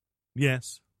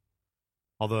 Yes,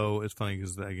 although it's funny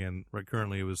because again,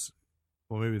 currently it was,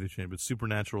 well, maybe they changed, but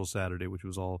Supernatural Saturday, which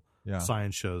was all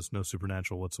science shows, no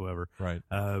supernatural whatsoever. Right.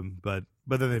 But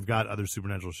then they've got other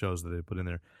supernatural shows that they put in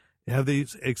there. Have they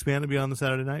expanded beyond the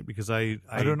Saturday night? Because I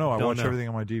don't know. I watch everything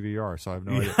on my DVR, so I have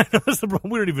no idea. That's the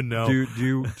problem. We don't even know.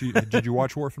 Did you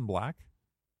watch Orphan Black?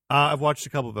 I've watched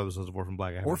a couple of episodes of Orphan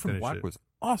Black. Orphan Black was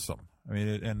awesome. I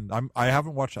mean, I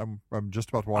haven't watched. I'm just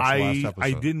about to watch the last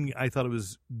episode. I thought it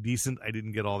was decent. I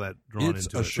didn't get all that drawn into it.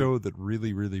 It's a show that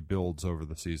really, really builds over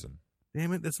the season.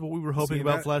 Damn it, that's what we were hoping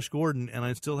about Flash Gordon, and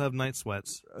I still have night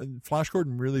sweats. Flash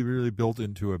Gordon really, really built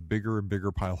into a bigger and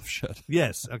bigger pile of shit.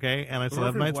 Yes, okay, and I still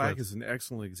have night sweats. Black is an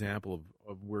excellent example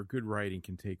of where good writing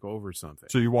can take over something.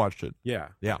 So you watched it? Yeah.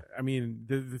 Yeah. I mean,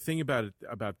 the thing about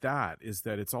that is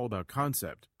that it's all about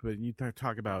concept, but you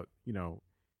talk about,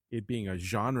 it being a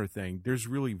genre thing, there's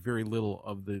really very little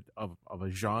of a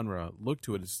genre look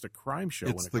to it. It's just a crime show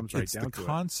when it comes right down to it. It's the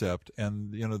concept,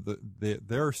 and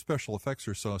their special effects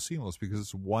are so seamless because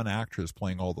it's one actress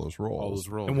playing all those roles.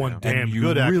 And one damn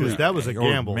good actress. That was a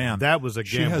gamble. Man, that was a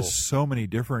gamble. She has so many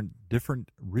different,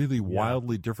 really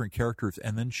wildly different characters,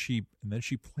 and then she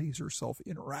plays herself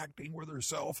interacting with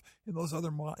herself in those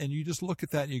other and you just look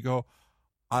at that and you go,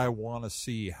 I want to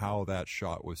see how that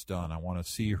shot was done. I want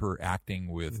to see her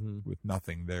acting with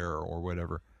nothing there or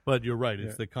whatever. But you're right.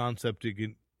 It's the concept.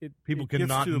 People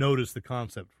cannot notice the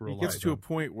concept for a life. It gets to a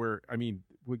point where, I mean,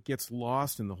 what gets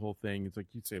lost in the whole thing is like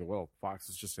you'd say, well, Fox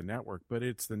is just a network, but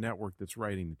it's the network that's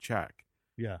writing the check.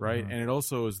 Yeah. Right. And it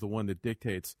also is the one that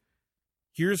dictates,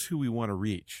 here's who we want to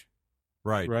reach.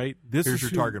 Right. Right. Here's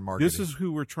your target market. This is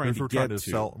who we're trying to get to.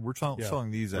 Sell. We're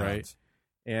selling these ads.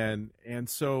 Right. And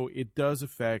so it does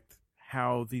affect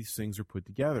how these things are put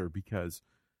together because,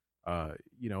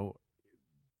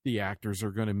 the actors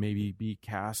are going to maybe be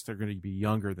cast. They're going to be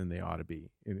younger than they ought to be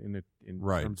in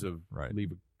terms of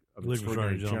Leave of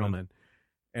Extraordinary Gentlemen.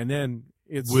 And then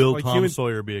it's will like Tom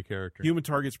Sawyer be a character? Human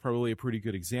Target's probably a pretty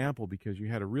good example because you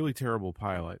had a really terrible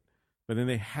pilot, but then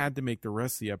they had to make the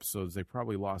rest of the episodes. They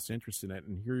probably lost interest in it,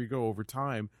 and here you go. Over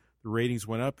time, the ratings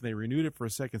went up, and they renewed it for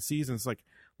a second season. It's like,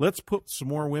 let's put some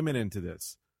more women into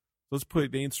this.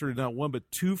 They inserted not one but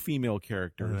two female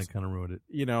characters. And I kind of wrote it.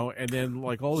 And then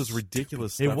like all this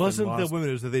ridiculous stuff. It wasn't the women,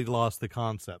 it was that they lost the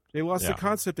concept. They lost the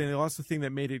concept, and they lost the thing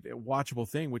that made it a watchable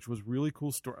thing, which was really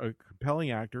cool a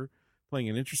compelling actor playing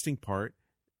an interesting part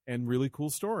and really cool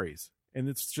stories. And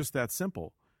it's just that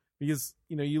simple. Because,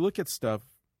 you look at stuff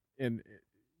and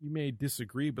you may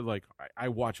disagree, but like I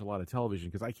watch a lot of television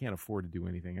because I can't afford to do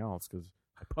anything else because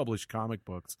I publish comic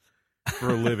books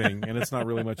for a living, and it's not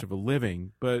really much of a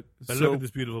living. But look at this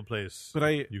beautiful place.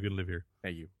 But you can live here.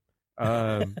 Thank you.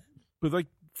 But like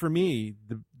for me,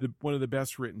 the one of the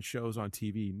best written shows on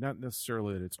TV, not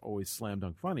necessarily that it's always slam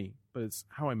dunk funny, but it's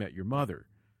How I Met Your Mother.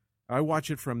 I watch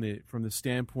it from the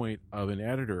standpoint of an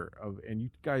editor and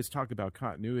you guys talk about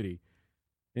continuity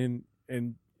and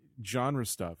genre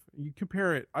stuff. You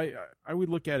compare it. I would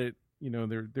look at it.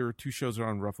 There are two shows that are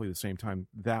on roughly the same time.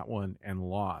 That one and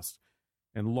Lost.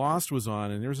 And Lost was on,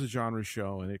 and there's a genre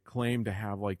show, and it claimed to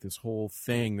have like this whole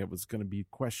thing that was going to be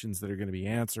questions that are going to be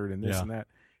answered and this and that.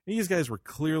 And these guys were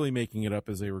clearly making it up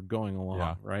as they were going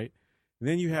along, right? And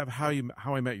then you have How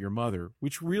I Met Your Mother,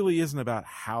 which really isn't about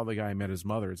how the guy met his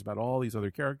mother. It's about all these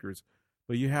other characters.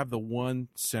 But you have the one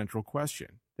central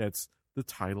question that's the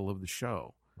title of the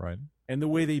show. Right. And the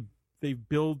way they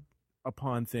build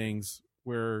upon things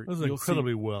where it was an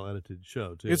incredibly well edited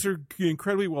show too. It's an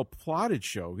incredibly well plotted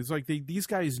show. It's like these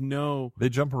guys know they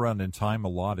jump around in time a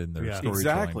lot in their storytelling.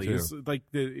 Exactly. Too. It's like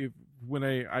when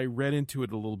I read into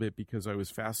it a little bit because I was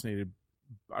fascinated.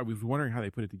 I was wondering how they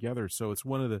put it together. So it's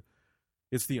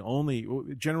the only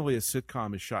generally a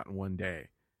sitcom is shot in one day,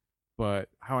 but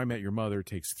How I Met Your Mother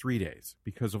takes 3 days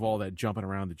because of all that jumping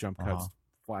around, the jump cuts,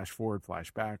 flash forward,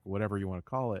 flash back, whatever you want to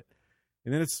call it.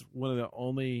 And then it's one of the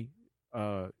only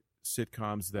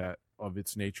sitcoms that of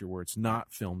its nature where it's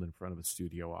not filmed in front of a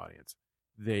studio audience.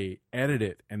 They edit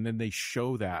it and then they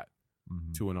show that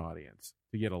to an audience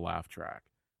to get a laugh track,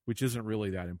 which isn't really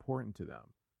that important to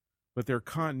them. But their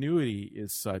continuity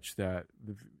is such that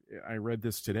I read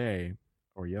this today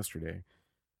or yesterday,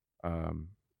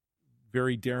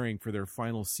 very daring for their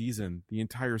final season. The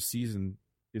entire season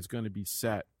is going to be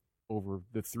set over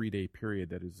the 3-day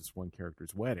period that is this one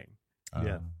character's wedding.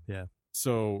 Yeah.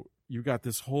 So you got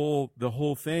the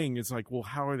whole thing. It's like, well,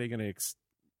 how are they going to,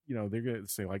 they're going to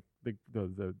say like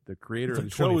the creator of the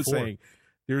show is saying,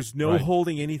 there's no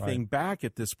holding anything back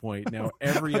at this point. Now,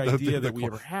 every idea that we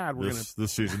ever had,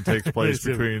 this season takes place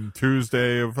between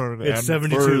Tuesday and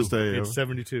 72. Thursday. It's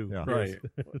 72. Yeah. Right.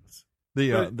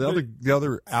 The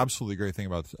other absolutely great thing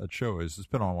about that show is it's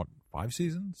been on 5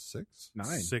 seasons, 6,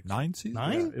 9 seasons.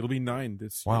 9? Yeah, it'll be 9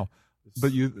 this. Wow.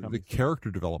 But the character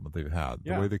development they've had,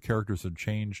 the way the characters have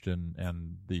changed,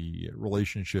 and the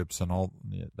relationships and all,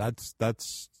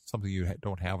 that's something you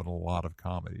don't have in a lot of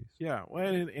comedies. Yeah, well,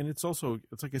 and it's also,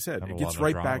 it's like I said, it gets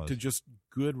right back to just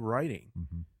good writing.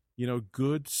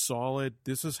 Good, solid.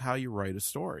 This is how you write a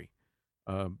story.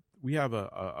 We have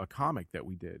a comic that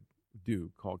we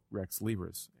do called Rex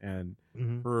Libris, and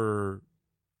for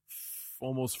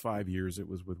almost 5 years it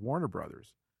was with Warner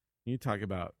Brothers. And you talk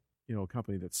about a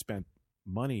company that spent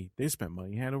money. They spent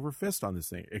money hand over fist on this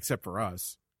thing, except for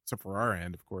us, except for our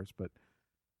end, of course. But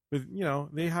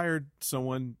they hired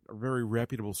someone, a very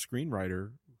reputable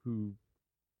screenwriter who,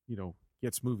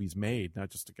 gets movies made,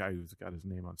 not just a guy who's got his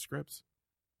name on scripts.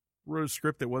 Wrote a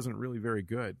script that wasn't really very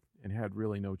good and had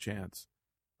really no chance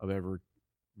of ever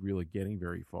really getting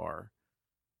very far.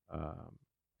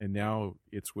 And now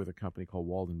it's with a company called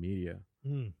Walden Media.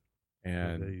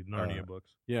 And the Narnia books.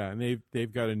 Yeah, and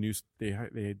they've got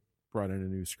they brought in a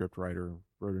new script writer,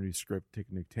 wrote a new script,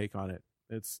 taking a take on it.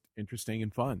 It's interesting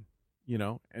and fun,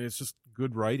 and it's just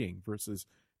good writing versus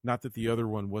Not that the other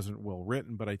one wasn't well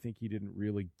written, but I think he didn't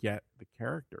really get the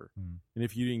character. And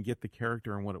if you didn't get the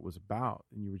character and what it was about,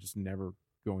 then you were just never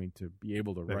going to be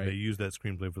able to write. They used that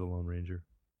screenplay for the Lone Ranger.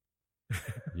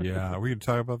 Yeah, are we going to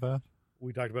talk about that?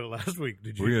 We talked about it last week.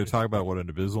 Did you? We're going to talk about what an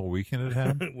abysmal weekend it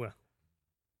had? Well,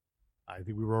 I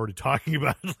think we were already talking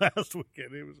about it last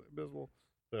weekend. It was abysmal.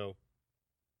 So,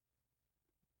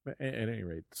 At any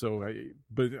rate,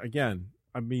 but again,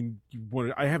 I mean,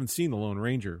 I haven't seen the Lone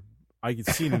Ranger. I can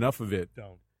see enough of it.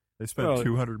 don't. They spent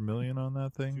 $200 million on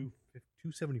that thing.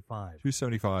 $275.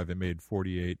 $275. It made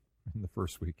 48 in the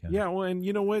first weekend. Yeah, well, and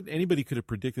you know what? Anybody could have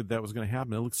predicted that was going to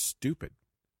happen. It looks stupid,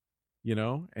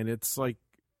 and it's like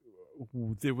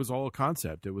it was all a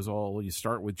concept. It was all, you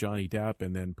start with Johnny Depp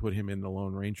and then put him in the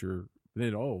Lone Ranger.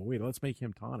 Then let's make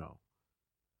him Tano.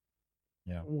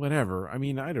 Yeah, whatever. I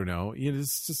mean, I don't know.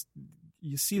 It's just,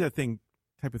 you see that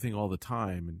type of thing all the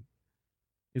time, and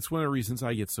it's one of the reasons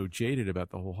I get so jaded about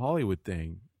the whole Hollywood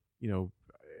thing.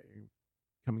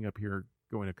 Coming up here,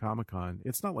 going to Comic-Con,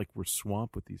 it's not like we're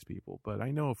swamped with these people, but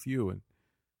I know a few, and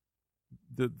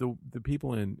the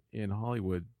people in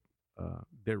Hollywood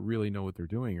that really know what they're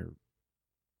doing are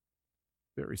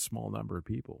a very small number of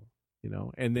people,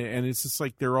 and it's just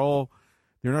like they're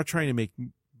not trying to make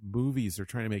movies, they're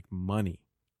trying to make money.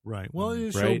 Right. Well,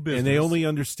 it's right? show business. And they only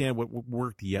understand what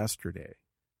worked yesterday.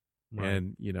 Right.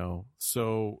 And,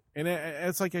 so, and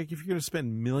it's like if you're going to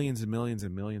spend millions and millions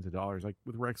and millions of dollars, like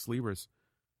with Rex Libris,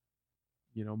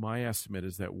 my estimate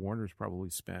is that Warner's probably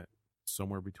spent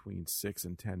somewhere between $6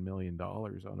 and $10 million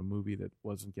on a movie that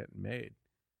wasn't getting made.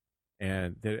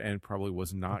 And probably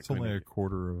was not. It's only a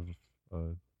quarter of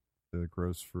the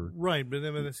gross for. Right, but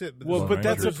then that's it. But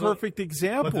that's a perfect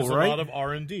example, there's right? a lot of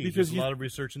R&D. Because there's a lot of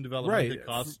research and development right, that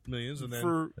costs millions, and then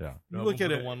you look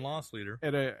at one loss leader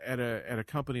at a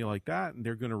company like that, and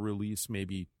they're going to release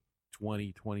maybe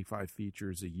 20, 25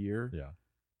 features a year. Yeah,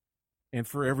 and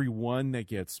for every one that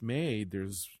gets made,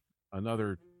 there's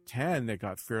another 10 that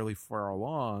got fairly far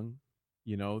along,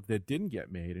 that didn't get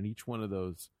made, and each one of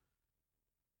those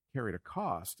carried a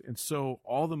cost. And so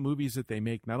all the movies that they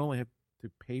make not only have to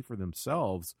pay for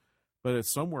themselves, but it's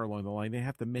somewhere along the line they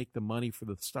have to make the money for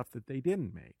the stuff that they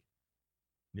didn't make.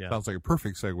 Yeah, sounds like a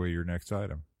perfect segue to your next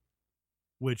item,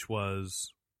 which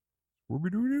was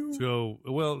Scooby-Doo. So,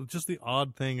 well, just the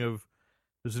odd thing of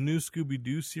there's a new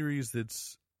Scooby-Doo series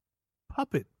that's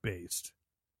puppet based.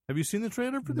 Have you seen the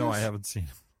trailer for this? No, I haven't seen it.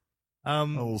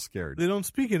 I'm a little scared. They don't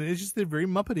speak in it. It's just they're very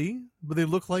Muppety, but they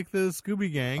look like the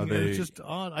Scooby Gang. And it's just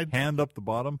odd. Hand up the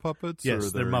bottom puppets? Yes, or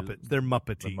they're Muppet. They're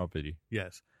Muppety. They're Muppety.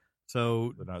 Yes.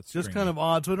 So not just kind of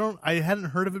odd. So I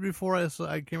hadn't heard of it before.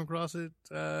 I came across it.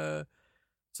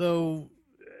 So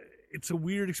it's a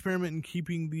weird experiment in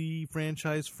keeping the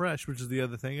franchise fresh, which is the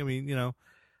other thing. I mean,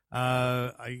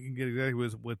 I can get exactly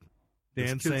what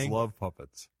Dan's kids saying. Love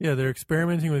puppets. Yeah, they're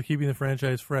experimenting with keeping the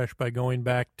franchise fresh by going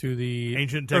back to the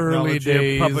ancient early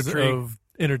technology days of puppetry. of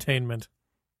entertainment.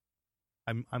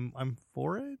 I'm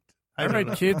for it. All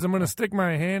right, kids, I'm going to stick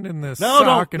my hand in this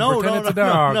sock and pretend it's a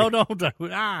dog.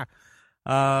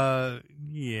 No,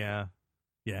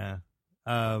 yeah.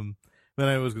 Then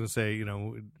I was going to say,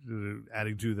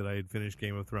 adding to that, I had finished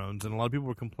Game of Thrones, and a lot of people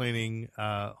were complaining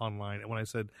online. And when I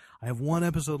said I have one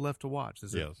episode left to watch, they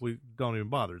said, yes. We don't even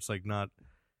bother. It's like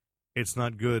it's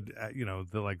not good.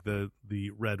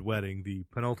 The Red Wedding, the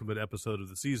penultimate episode of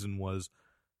the season was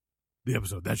the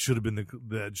episode that should have been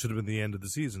the end of the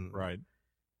season, right?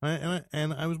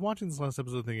 And I was watching this last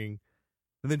episode thinking,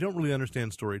 and they don't really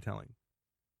understand storytelling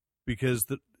because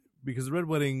the Red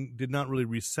Wedding did not really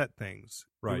reset things.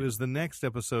 Right. It was the next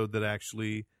episode that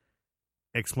actually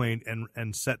explained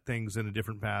and set things in a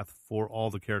different path for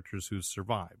all the characters who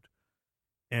survived.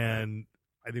 And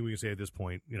I think we can say at this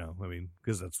point,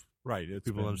 because that's right.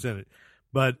 People understand it.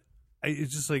 But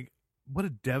it's just like, what a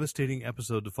devastating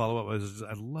episode to follow up.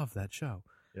 I love that show.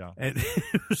 Yeah. And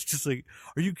it was just like,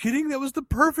 are you kidding? That was the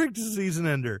perfect season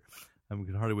ender. We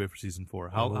can hardly wait for season 4.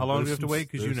 How long do we have to wait?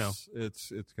 Because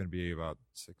it's going to be about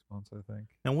 6 months, I think.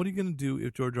 And what are you going to do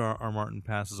if George R. Martin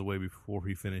passes away before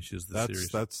he finishes the series?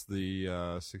 That's the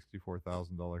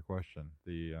 $64,000 question.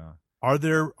 Are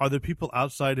there people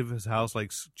outside of his house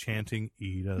like chanting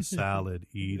 "Eat a salad,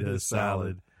 eat a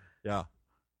salad"? Yeah.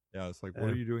 It's like, what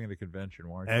are you doing at a convention?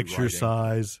 Why aren't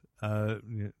exercise?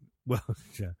 Well,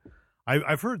 yeah,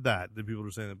 I've heard that people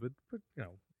are saying that, but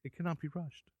it cannot be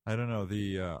rushed. I don't know.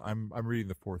 I'm reading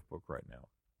the 4th book right now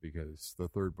because the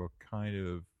 3rd book kind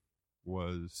of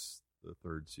was the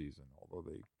 3rd season, although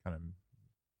they kind of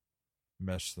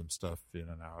meshed some stuff in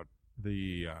and out.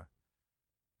 The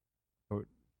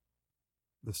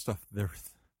stuff there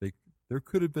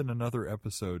could have been another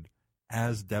episode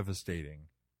as devastating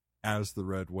as the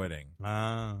Red Wedding.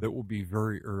 Ah. That will be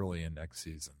very early in next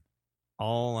season.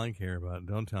 All I care about,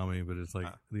 don't tell me, but it's like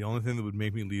the only thing that would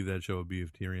make me leave that show would be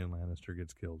if Tyrion Lannister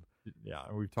gets killed. Yeah,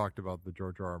 and we've talked about the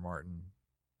George R. R. Martin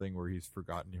thing where he's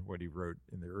forgotten what he wrote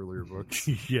in the earlier books.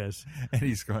 Yes. And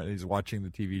he's watching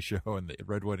the TV show, and the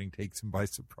Red Wedding takes him by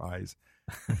surprise.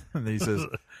 And he says,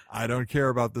 "I don't care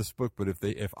about this book, but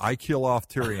if I kill off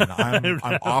Tyrion,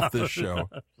 I'm off this show."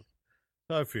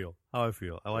 How I feel.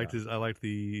 I liked I liked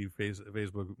the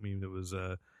Facebook meme that was,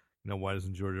 why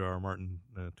doesn't George R. R. Martin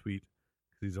tweet?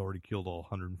 Because he's already killed all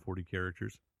 140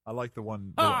 characters. I like the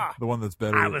one. The one that's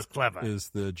better. I was clever.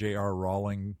 Is the J.R.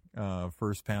 Rowling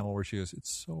first panel where she goes,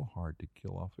 "It's so hard to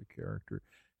kill off a character,"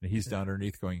 and he's down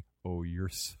underneath going, "Oh, you're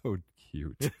so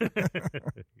cute." Yes,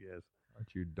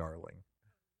 aren't you, darling?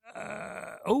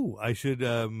 I should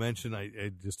mention.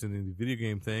 I just in the video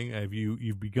game thing.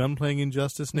 You've begun playing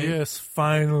Injustice, Nate? Yes,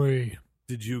 finally.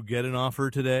 Did you get an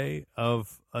offer today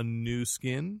of a new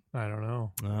skin? I don't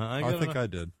know. I think I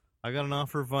did. I got an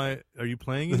offer are you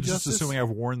playing Injustice? Just assuming I've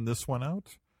worn this one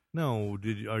out? No.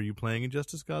 Are you playing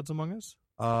Injustice Gods Among Us?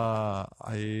 No.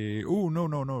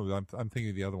 I'm thinking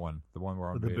of the other one. The one where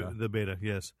I'm beta. The beta,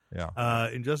 yes. Yeah.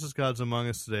 Injustice Gods Among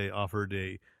Us today offered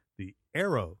the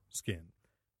Arrow skin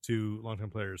to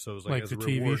longtime players. So it was like as the a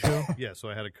TV reward. show? Yeah,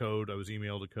 so I had a code. I was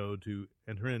emailed a code to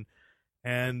enter in.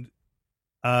 And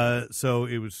so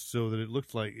it was so that it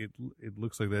looks like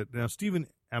that. Now Stephen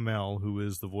Amell,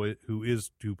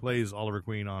 who plays Oliver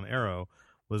Queen on Arrow,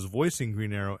 was voicing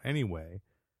Green Arrow anyway,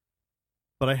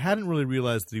 but I hadn't really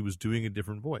realized that he was doing a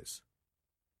different voice.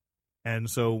 And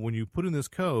so when you put in this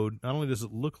code, not only does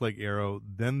it look like Arrow,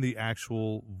 then the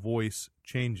actual voice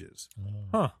changes,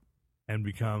 and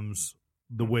becomes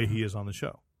the way he is on the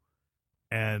show.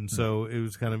 And so it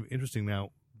was kind of interesting.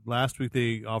 Now, last week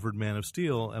they offered Man of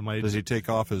Steel. Does he take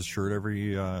off his shirt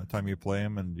every time you play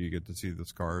him, and do you get to see the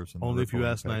scars? And only if you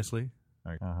ask nicely.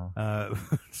 Uh-huh.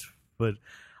 But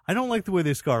I don't like the way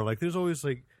they scar. Like there's always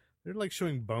they're like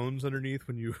showing bones underneath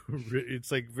when you.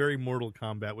 It's like very Mortal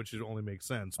Kombat, which it only makes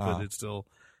sense, but it's still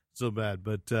bad.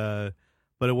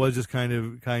 But it was just kind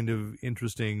of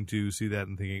interesting to see that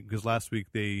and thinking, because last week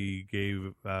they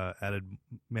added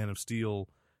Man of Steel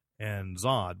and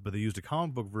Zod, but they used a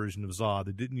comic book version of Zod.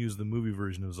 They didn't use the movie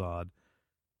version of Zod,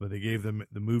 but they gave them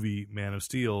the movie Man of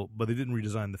Steel, but they didn't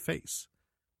redesign the face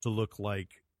to look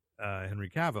like Henry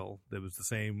Cavill. That was the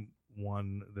same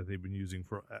one that they've been using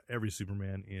for every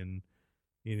Superman in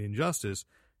Injustice,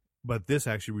 but this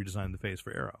actually redesigned the face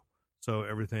for Arrow. So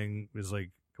everything is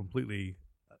like completely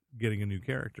getting a new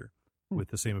character with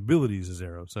the same abilities as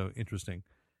Arrow. So interesting.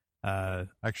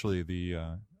 Actually,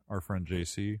 our friend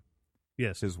JC,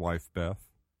 yes, his wife Beth,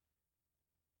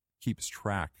 keeps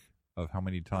track of how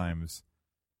many times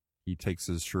he takes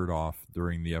his shirt off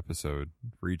during the episode.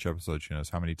 For each episode, she knows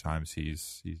how many times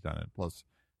he's done it, plus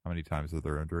how many times that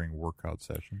they're during workout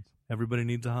sessions. Everybody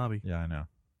needs a hobby. Yeah, I know.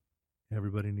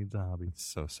 Everybody needs a hobby. It's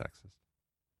so sexist.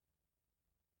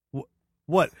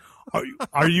 What?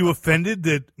 Are you offended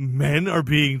that men are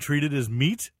being treated as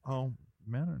meat? Oh,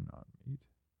 men are not meat.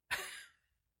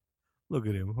 Look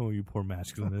at him. Oh, you poor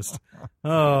masculinist.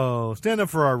 Oh, stand up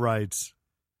for our rights.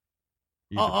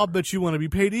 I'll bet you want to be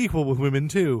paid equal with women,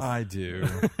 too. I do.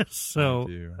 So, I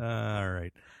do. All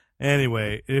right.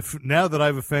 Anyway, now that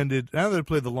I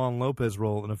played the Lon Lopez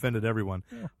role and offended everyone,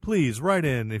 please write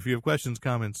in if you have questions,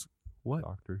 comments. What?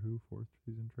 Doctor Who 4th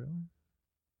season trailer?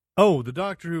 Oh, the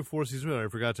Doctor Who 4th season trailer. I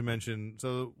forgot to mention.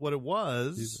 So what it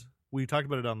was, we talked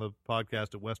about it on the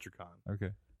podcast at WesterCon. Okay.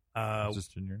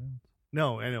 Just in your notes?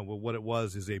 No, I know. Well, what it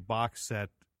was is a box set.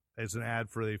 It's an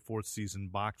ad for a 4th season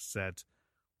box set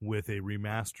with a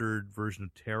remastered version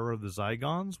of Terror of the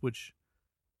Zygons, which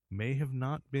may have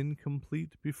not been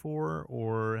complete before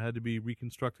or had to be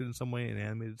reconstructed in some way in an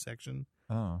animated section.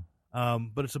 Oh.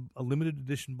 But it's a limited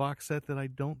edition box set that I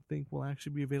don't think will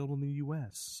actually be available in the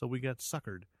U.S., so we got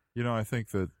suckered. You know, I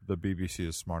think that the BBC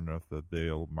is smart enough that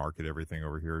they'll market everything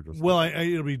over here.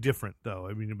 It'll be different though.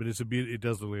 I mean, but it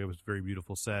does look like a very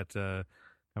beautiful set,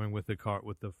 coming with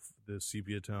the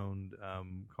sepia toned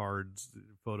cards,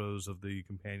 photos of the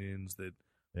companions that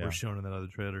were shown in that other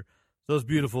trailer. So it's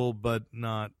beautiful, but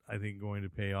not, I think, going to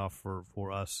pay off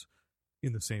for us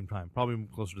in the same time. Probably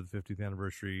closer to the 50th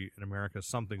anniversary in America.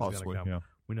 Something's going to come. Yeah.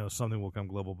 We know something will come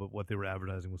global, but what they were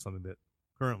advertising was something that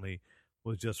currently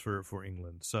was just for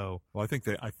England. So, well, I think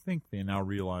they now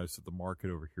realize that the market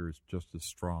over here is just as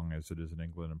strong as it is in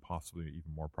England, and possibly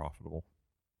even more profitable.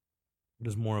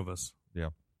 There's more of us. Yeah.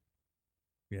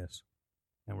 Yes.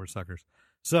 And we're suckers.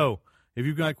 So, if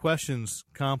you've got questions,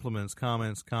 compliments,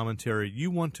 comments, commentary,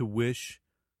 you want to wish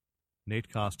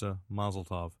Nate Costa Mazel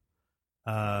Tov,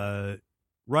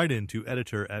 write into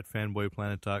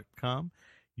editor@fanboyplanet.com.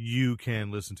 You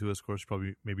can listen to us. Of course, you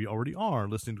probably maybe already are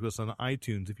listening to us on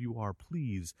iTunes. If you are,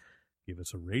 please give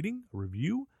us a rating, a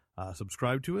review,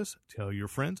 subscribe to us, tell your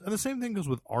friends. And the same thing goes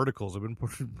with articles. I've been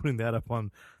putting that up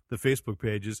on the Facebook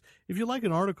pages. If you like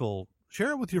an article,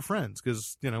 share it with your friends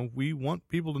because, we want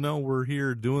people to know we're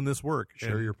here doing this work.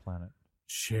 Share your planet.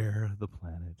 Share the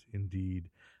planet, indeed.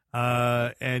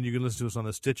 And you can listen to us on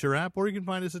the Stitcher app, or you can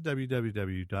find us at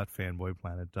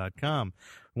www.fanboyplanet.com.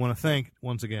 I want to thank,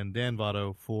 once again, Dan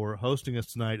Votto for hosting us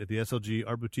tonight at the SLG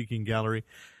Art Boutique and Gallery.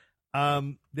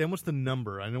 Dan, what's the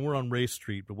number? I know we're on Race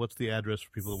Street, but what's the address for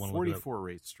people that want to look it up? 44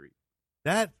 Race Street.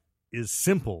 That is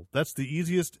simple. That's the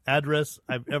easiest address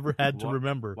I've ever had to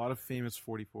remember. A lot of famous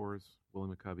 44s.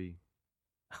 Willie McCovey.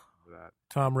 That.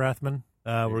 Tom Rathman.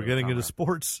 We're getting into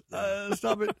sports.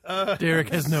 Stop it. Derek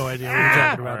has no idea what you're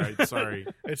talking about. All right, sorry.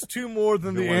 It's two more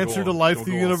than the answer to life,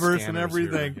 the universe, and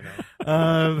everything.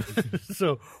 Here,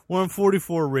 so we're on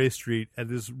 44 Race Street at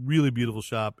this really beautiful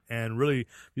shop and really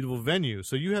beautiful venue.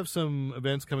 So you have some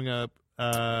events coming up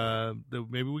that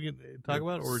maybe we can talk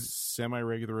about? Or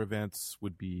semi-regular events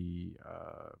would be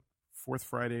fourth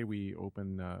Friday, we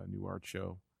open a new art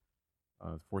show.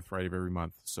 Fourth Friday of every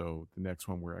month. So the next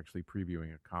one, we're actually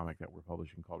previewing a comic that we're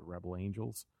publishing called Rebel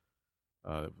Angels.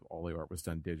 All the art was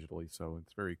done digitally, so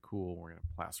it's very cool. We're going to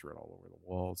plaster it all over the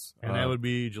walls. And that would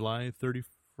be July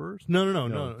 31st?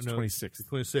 No. It's 26th.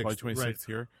 26th. Probably 26th right.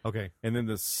 here. Okay. And then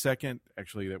the second,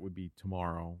 actually, that would be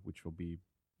tomorrow, which will be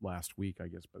last week, I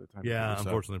guess, by the time. Yeah,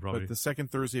 unfortunately, probably. But the second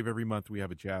Thursday of every month, we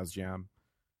have a jazz jam.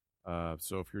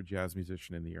 So if you're a jazz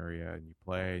musician in the area and you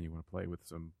play and you want to play with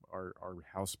our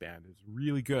house band is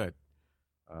really good.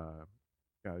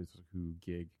 Guys who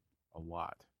gig a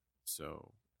lot.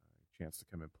 So chance to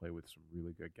come and play with some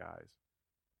really good guys.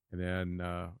 And then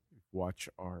watch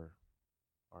our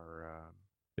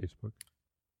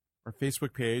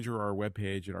Facebook page or our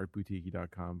webpage at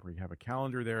artboutique.com where you have a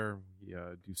calendar there. We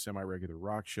do semi-regular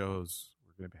rock shows.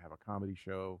 We're going to have a comedy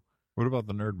show. What about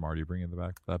the Nerd Mart? Are you bringing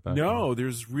that back? No,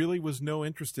 there's really was no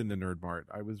interest in the Nerd Mart.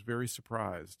 I was very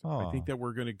surprised. Oh. I think that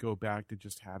we're going to go back to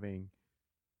just having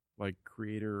like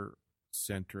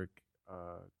creator-centric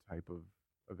type of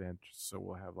event. So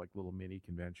we'll have like little mini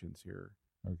conventions here.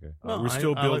 Okay. Well, we're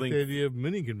still I building. like the idea of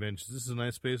mini conventions. This is a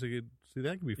nice space. I could see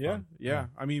that could be fun. Yeah.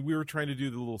 I mean, we were trying to do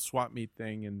the little swap meet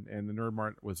thing, and the Nerd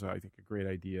Mart was, I think, a great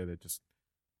idea that just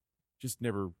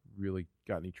never really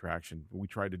got any traction. We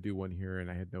tried to do one here, and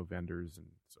I had no vendors, and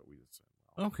so we just said,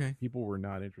 well, okay. People were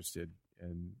not interested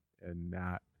in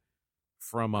that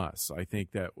from us. I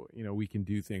think that we can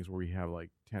do things where we have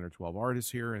like 10 or 12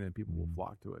 artists here, and then people will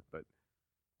flock to it. But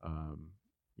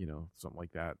something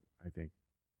like that, I think,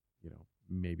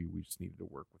 maybe we just needed to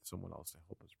work with someone else to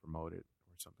help us promote it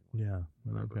or something like that.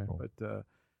 Okay. But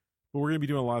we're going to be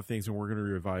doing a lot of things, and we're going to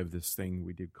revive this thing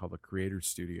we did called the Creator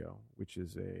Studio, which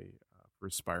is for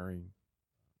aspiring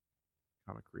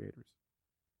comic creators.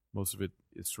 Most of it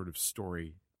is sort of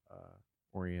story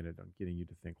oriented on getting you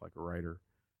to think like a writer.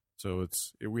 So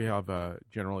we have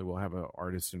generally we'll have an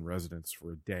artist in residence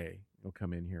for a day. They'll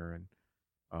come in here and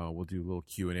we'll do little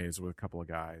Q&As with a couple of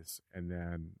guys, and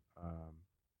then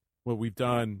what we've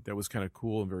done that was kind of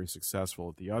cool and very successful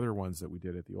at the other ones that we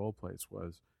did at the old place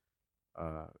was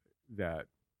that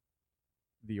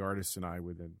the artist and I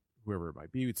would then, whoever it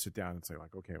might be, would sit down and say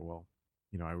like, okay, well,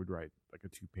 I would write like a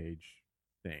 2-page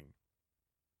thing,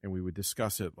 and we would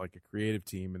discuss it like a creative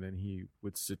team, and then he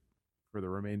would sit for the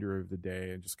remainder of the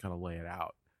day and just kind of lay it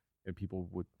out, and people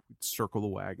would circle the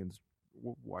wagons,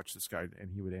 watch this guy, and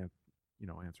he would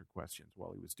answer questions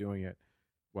while he was doing it.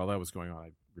 While that was going on,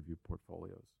 I'd review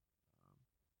portfolios.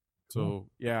 So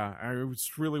yeah, it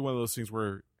was really one of those things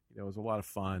where it was a lot of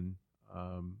fun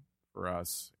for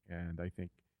us, and I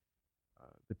think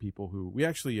the people who we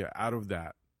actually out of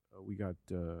that we got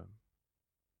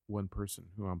one person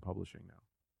who I'm publishing now.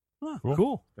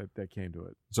 Cool. That came to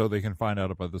it. So they can find out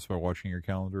about this by watching your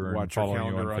calendar and following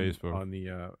you on Facebook. On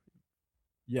the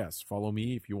yes, follow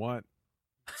me if you want.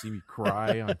 See me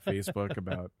cry on Facebook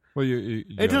about. Well,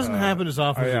 it doesn't happen as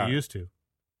often as it used to.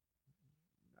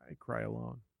 I cry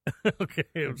alone. Okay,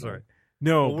 I'm sorry.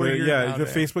 No, well, but yeah, the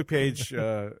Dan? Facebook page.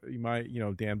 You might,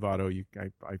 Dan Votto.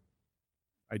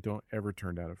 I don't ever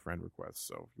turn down a friend request.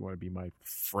 So if you want to be my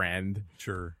friend,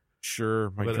 sure.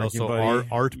 My but drinking also buddy.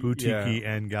 Art Boutique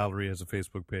and Gallery has a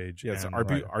Facebook page. Yes, and,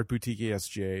 Art Boutique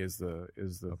SJ is the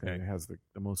Okay. thing that has the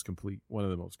most complete, one of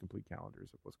the most complete calendars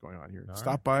of what's going on here. All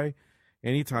Stop by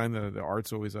anytime. The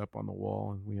art's always up on the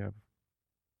wall, and we have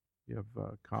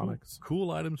comics,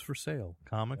 cool items for sale,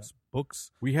 comics,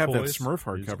 books. We have toys, that Smurf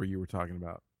hardcover music. you were talking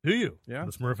about. Do you? Yeah.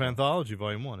 The Smurf Anthology,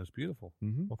 Volume 1. It's beautiful.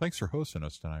 Mm-hmm. Well, thanks for hosting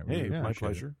us tonight. We Hey, really Yeah, my appreciate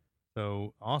it. pleasure.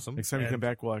 So awesome. Next time you And- come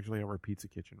back, we'll actually have our pizza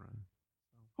kitchen running.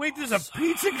 Wait, there's a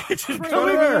pizza kitchen Right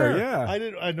coming there, there. yeah. I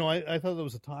didn't. I know. I thought there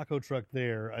was a taco truck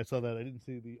there. I saw that. I didn't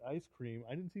see the ice cream.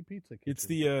 I didn't see pizza kitchen. It's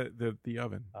the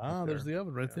oven. Ah, there's the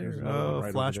oven right Yeah, there. there's another Oh,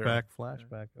 one right over there.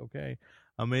 flashback. Okay,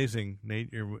 amazing, Nate.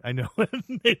 I know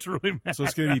Nate's really mad. So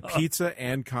it's going to be pizza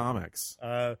and comics.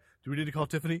 Do we need to call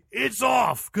Tiffany? It's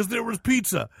off because there was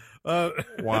pizza.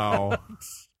 Wow.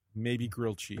 Maybe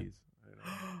grilled cheese.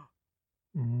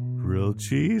 Grilled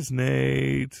cheese,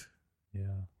 Nate. Yeah,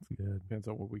 it's good. Depends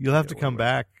on what we. You'll can have to get come away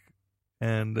back,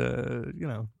 and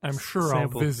I'm sure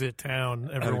sample. I'll visit town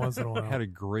every once in a I while. had a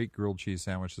great grilled cheese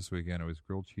sandwich this weekend. It was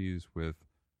grilled cheese with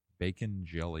bacon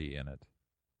jelly in it. with.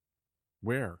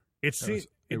 Where?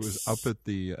 It was up at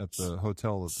the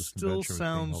hotel that this still convention was being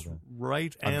sounds held in.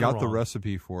 right. And I've got the wrong.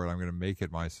 recepe for it. I'm going to make it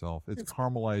myself. It's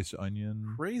caramelized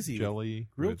onion Crazy. jelly.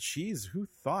 Grilled with- cheese. Who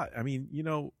thought? I mean,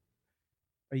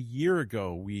 a year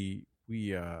ago we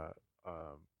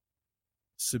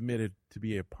submitted to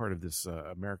be a part of this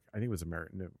American. I think it was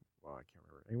American. No, well, I can't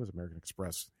remember. I think it was American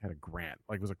Express had a grant.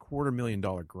 Like it was a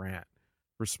 $250,000 grant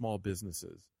for small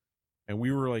businesses, and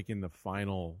we were like in the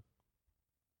final.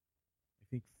 I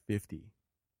think 50.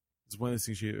 It's one of those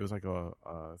things. It was like a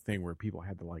thing where people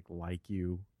had to like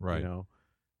you, Right.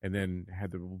 and then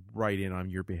had to write in on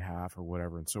your behalf or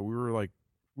whatever. And so we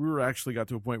were actually got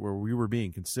to a point where we were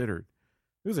being considered.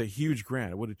 It was a huge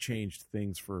grant. It would have changed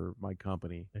things for my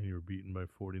company. And you were beaten by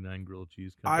 49 grilled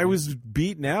cheese. I companies. was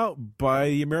beaten out by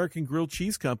the American Grilled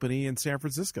Cheese Company in San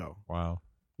Francisco. Wow.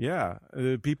 Yeah,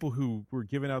 the people who were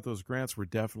giving out those grants were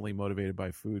definitely motivated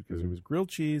by food because it was grilled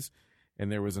cheese,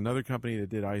 and there was another company that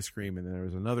did ice cream, and then there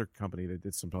was another company that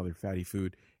did some other fatty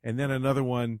food, and then another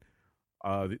one,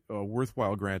 a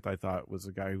worthwhile grant I thought was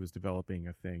a guy who was developing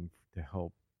a thing to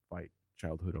help fight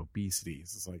childhood obesity.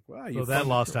 It's like, wow, So that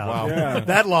lost out. Wow. Yeah.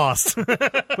 That lost.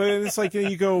 But it's like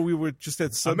you go. We were just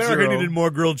at Sub-Zero. America needed more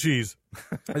grilled cheese.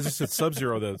 I was just at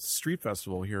Sub-Zero, the street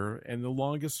festival here, and the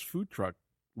longest food truck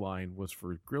line was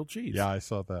for grilled cheese. Yeah, I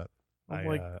saw that. I'm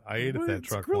I ate at "What? that It's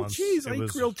truck grilled once. cheese. It I eat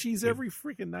was- grilled cheese it- every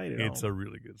freaking night. It's a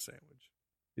really good sandwich.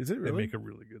 Is it They really? make a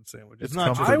really good sandwich. It's It's not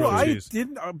just comfortable. grilled I cheese.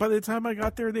 didn't. By the time I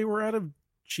got there, they were out of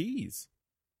cheese.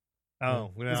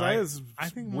 Oh, well, 'Cause I was I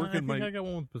think working I got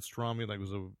one with pastrami, like it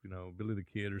was a Billy the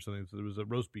Kid or something. So there was a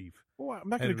roast beef. Well, I'm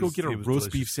not And going it to go was- get a it was roast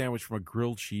beef delicious. sandwich from a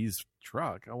grilled cheese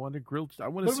truck. I want a grilled. I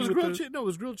want But to it see was what grilled the- cheese. No, it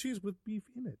was grilled cheese with beef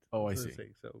in it. Oh, I That's what see. they say.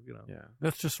 So Yeah,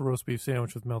 That's just a roast beef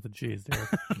sandwich with melted cheese, Derek.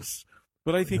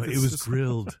 but I think it this was is-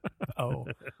 grilled. Oh,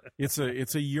 It's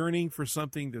a yearning for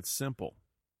something that's simple.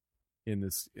 In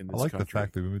this I like country. the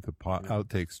fact that we moved the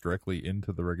outtakes directly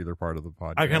into the regular part of the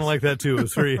podcast. I kind of like that too.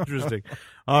 It's very interesting.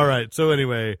 All right. So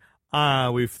anyway,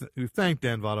 we've thanked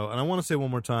Dan Votto, and I want to say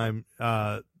one more time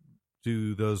to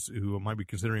those who might be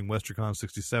considering WesterCon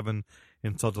 67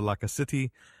 in Salt Lake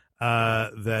City.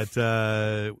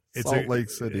 That it's Salt Lake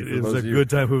City. It for is those a of you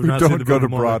good time who've who not seen don't the go to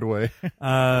movie more. Broadway.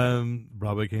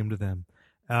 Broadway came to them.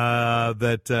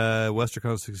 That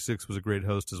WesterCon 66 was a great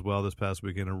host as well this past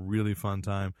weekend. A really fun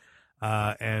time.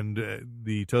 And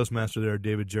the Toastmaster there,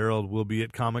 David Gerald, will be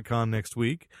at Comic-Con next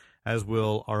week, as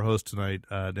will our host tonight,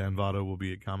 Dan Votto, will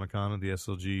be at Comic-Con at the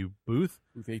SLG booth.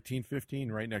 Booth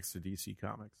 1815, right next to DC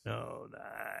Comics. Oh,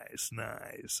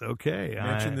 nice. Okay.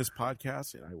 Mention this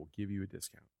podcast, and I will give you a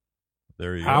discount.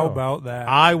 There you how go. about that?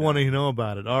 I want to know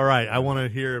about it. All right. I want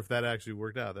to hear if that actually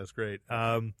worked out. That's great.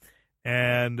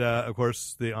 And of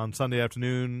course, on Sunday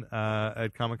afternoon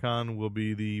at Comic Con will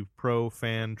be the Pro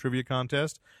Fan Trivia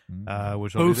Contest,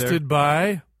 which will be there. Hosted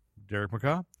by Derek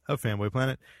McCaw of Fanboy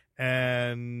Planet.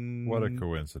 And What a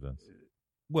coincidence.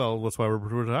 well, that's why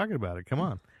we're talking about it. Come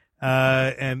on.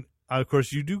 And of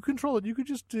course, you do control it. You could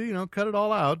just cut it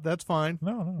all out. That's fine.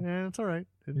 No. Yeah, it's all right.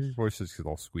 Your voice is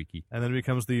all squeaky. And then it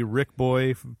becomes the Rick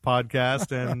Boy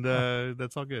podcast, and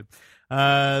that's all good.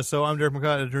 So I'm Derek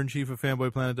McCott, editor-in-chief of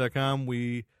fanboyplanet.com.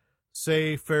 We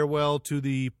say farewell to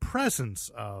the presence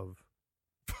of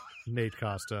Nate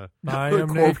Costa. I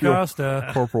am Nate Costa.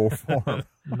 Corporal form.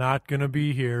 Not going to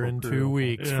be here in 2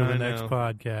 weeks Yeah, for the I next know.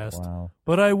 podcast. Wow.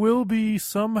 But I will be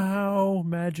somehow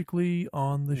magically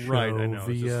on the show Right, I know.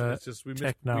 via It's just we miss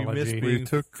technology. being We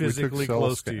took physically cell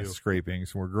close to you.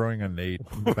 scrapings, and we're growing a Nate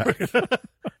back.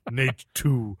 Nate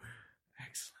 2.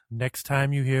 Next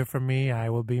time you hear from me, I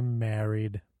will be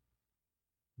married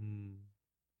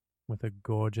with a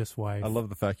gorgeous wife. I love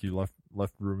the fact you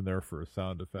left room there for a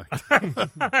sound effect.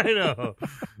 I know.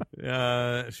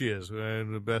 She is.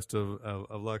 And the best of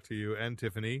luck to you and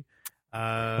Tiffany.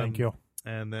 Thank you.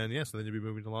 And then, so then you'll be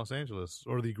moving to Los Angeles,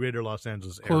 or the greater Los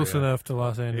Angeles area. Close enough to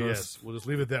Los Angeles. Yes, we'll just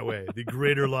leave it that way. The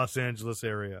greater Los Angeles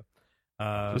area.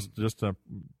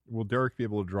 Will Derek be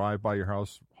able to drive by your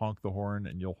house, honk the horn,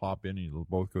 and you'll hop in and you'll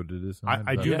both go to Disneyland?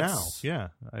 I do Yes. now. Yeah,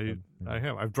 I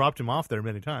have. I've dropped him off there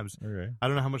many times. Okay. I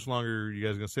don't know how much longer you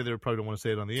guys are going to stay there. Probably don't want to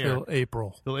say it on the air. Till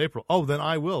April. Till April. Oh, then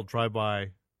I will drive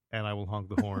by and I will honk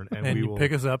the horn. And, And we you will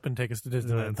pick us up and take us to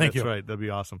Disneyland. Thank you. That's right. That'd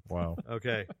be awesome. Wow.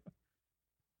 Okay.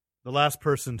 The last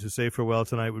person to say farewell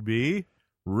tonight would be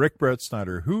Rick Brett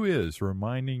Snyder, who is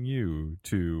reminding you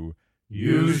to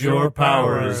use your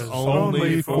powers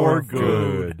only for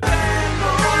good. I'll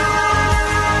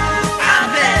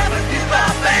never give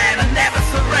up and I never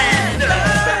surrender.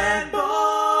 Bad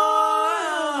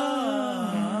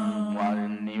boy. While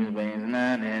in these veins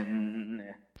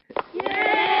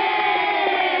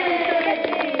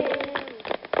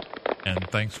And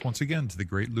thanks once again to the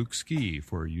great Luke Ski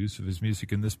for use of his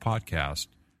music in this podcast.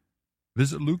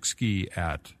 Visit Luke Ski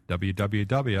at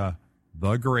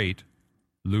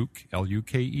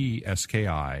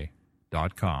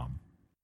www.thegreatlukeski.com.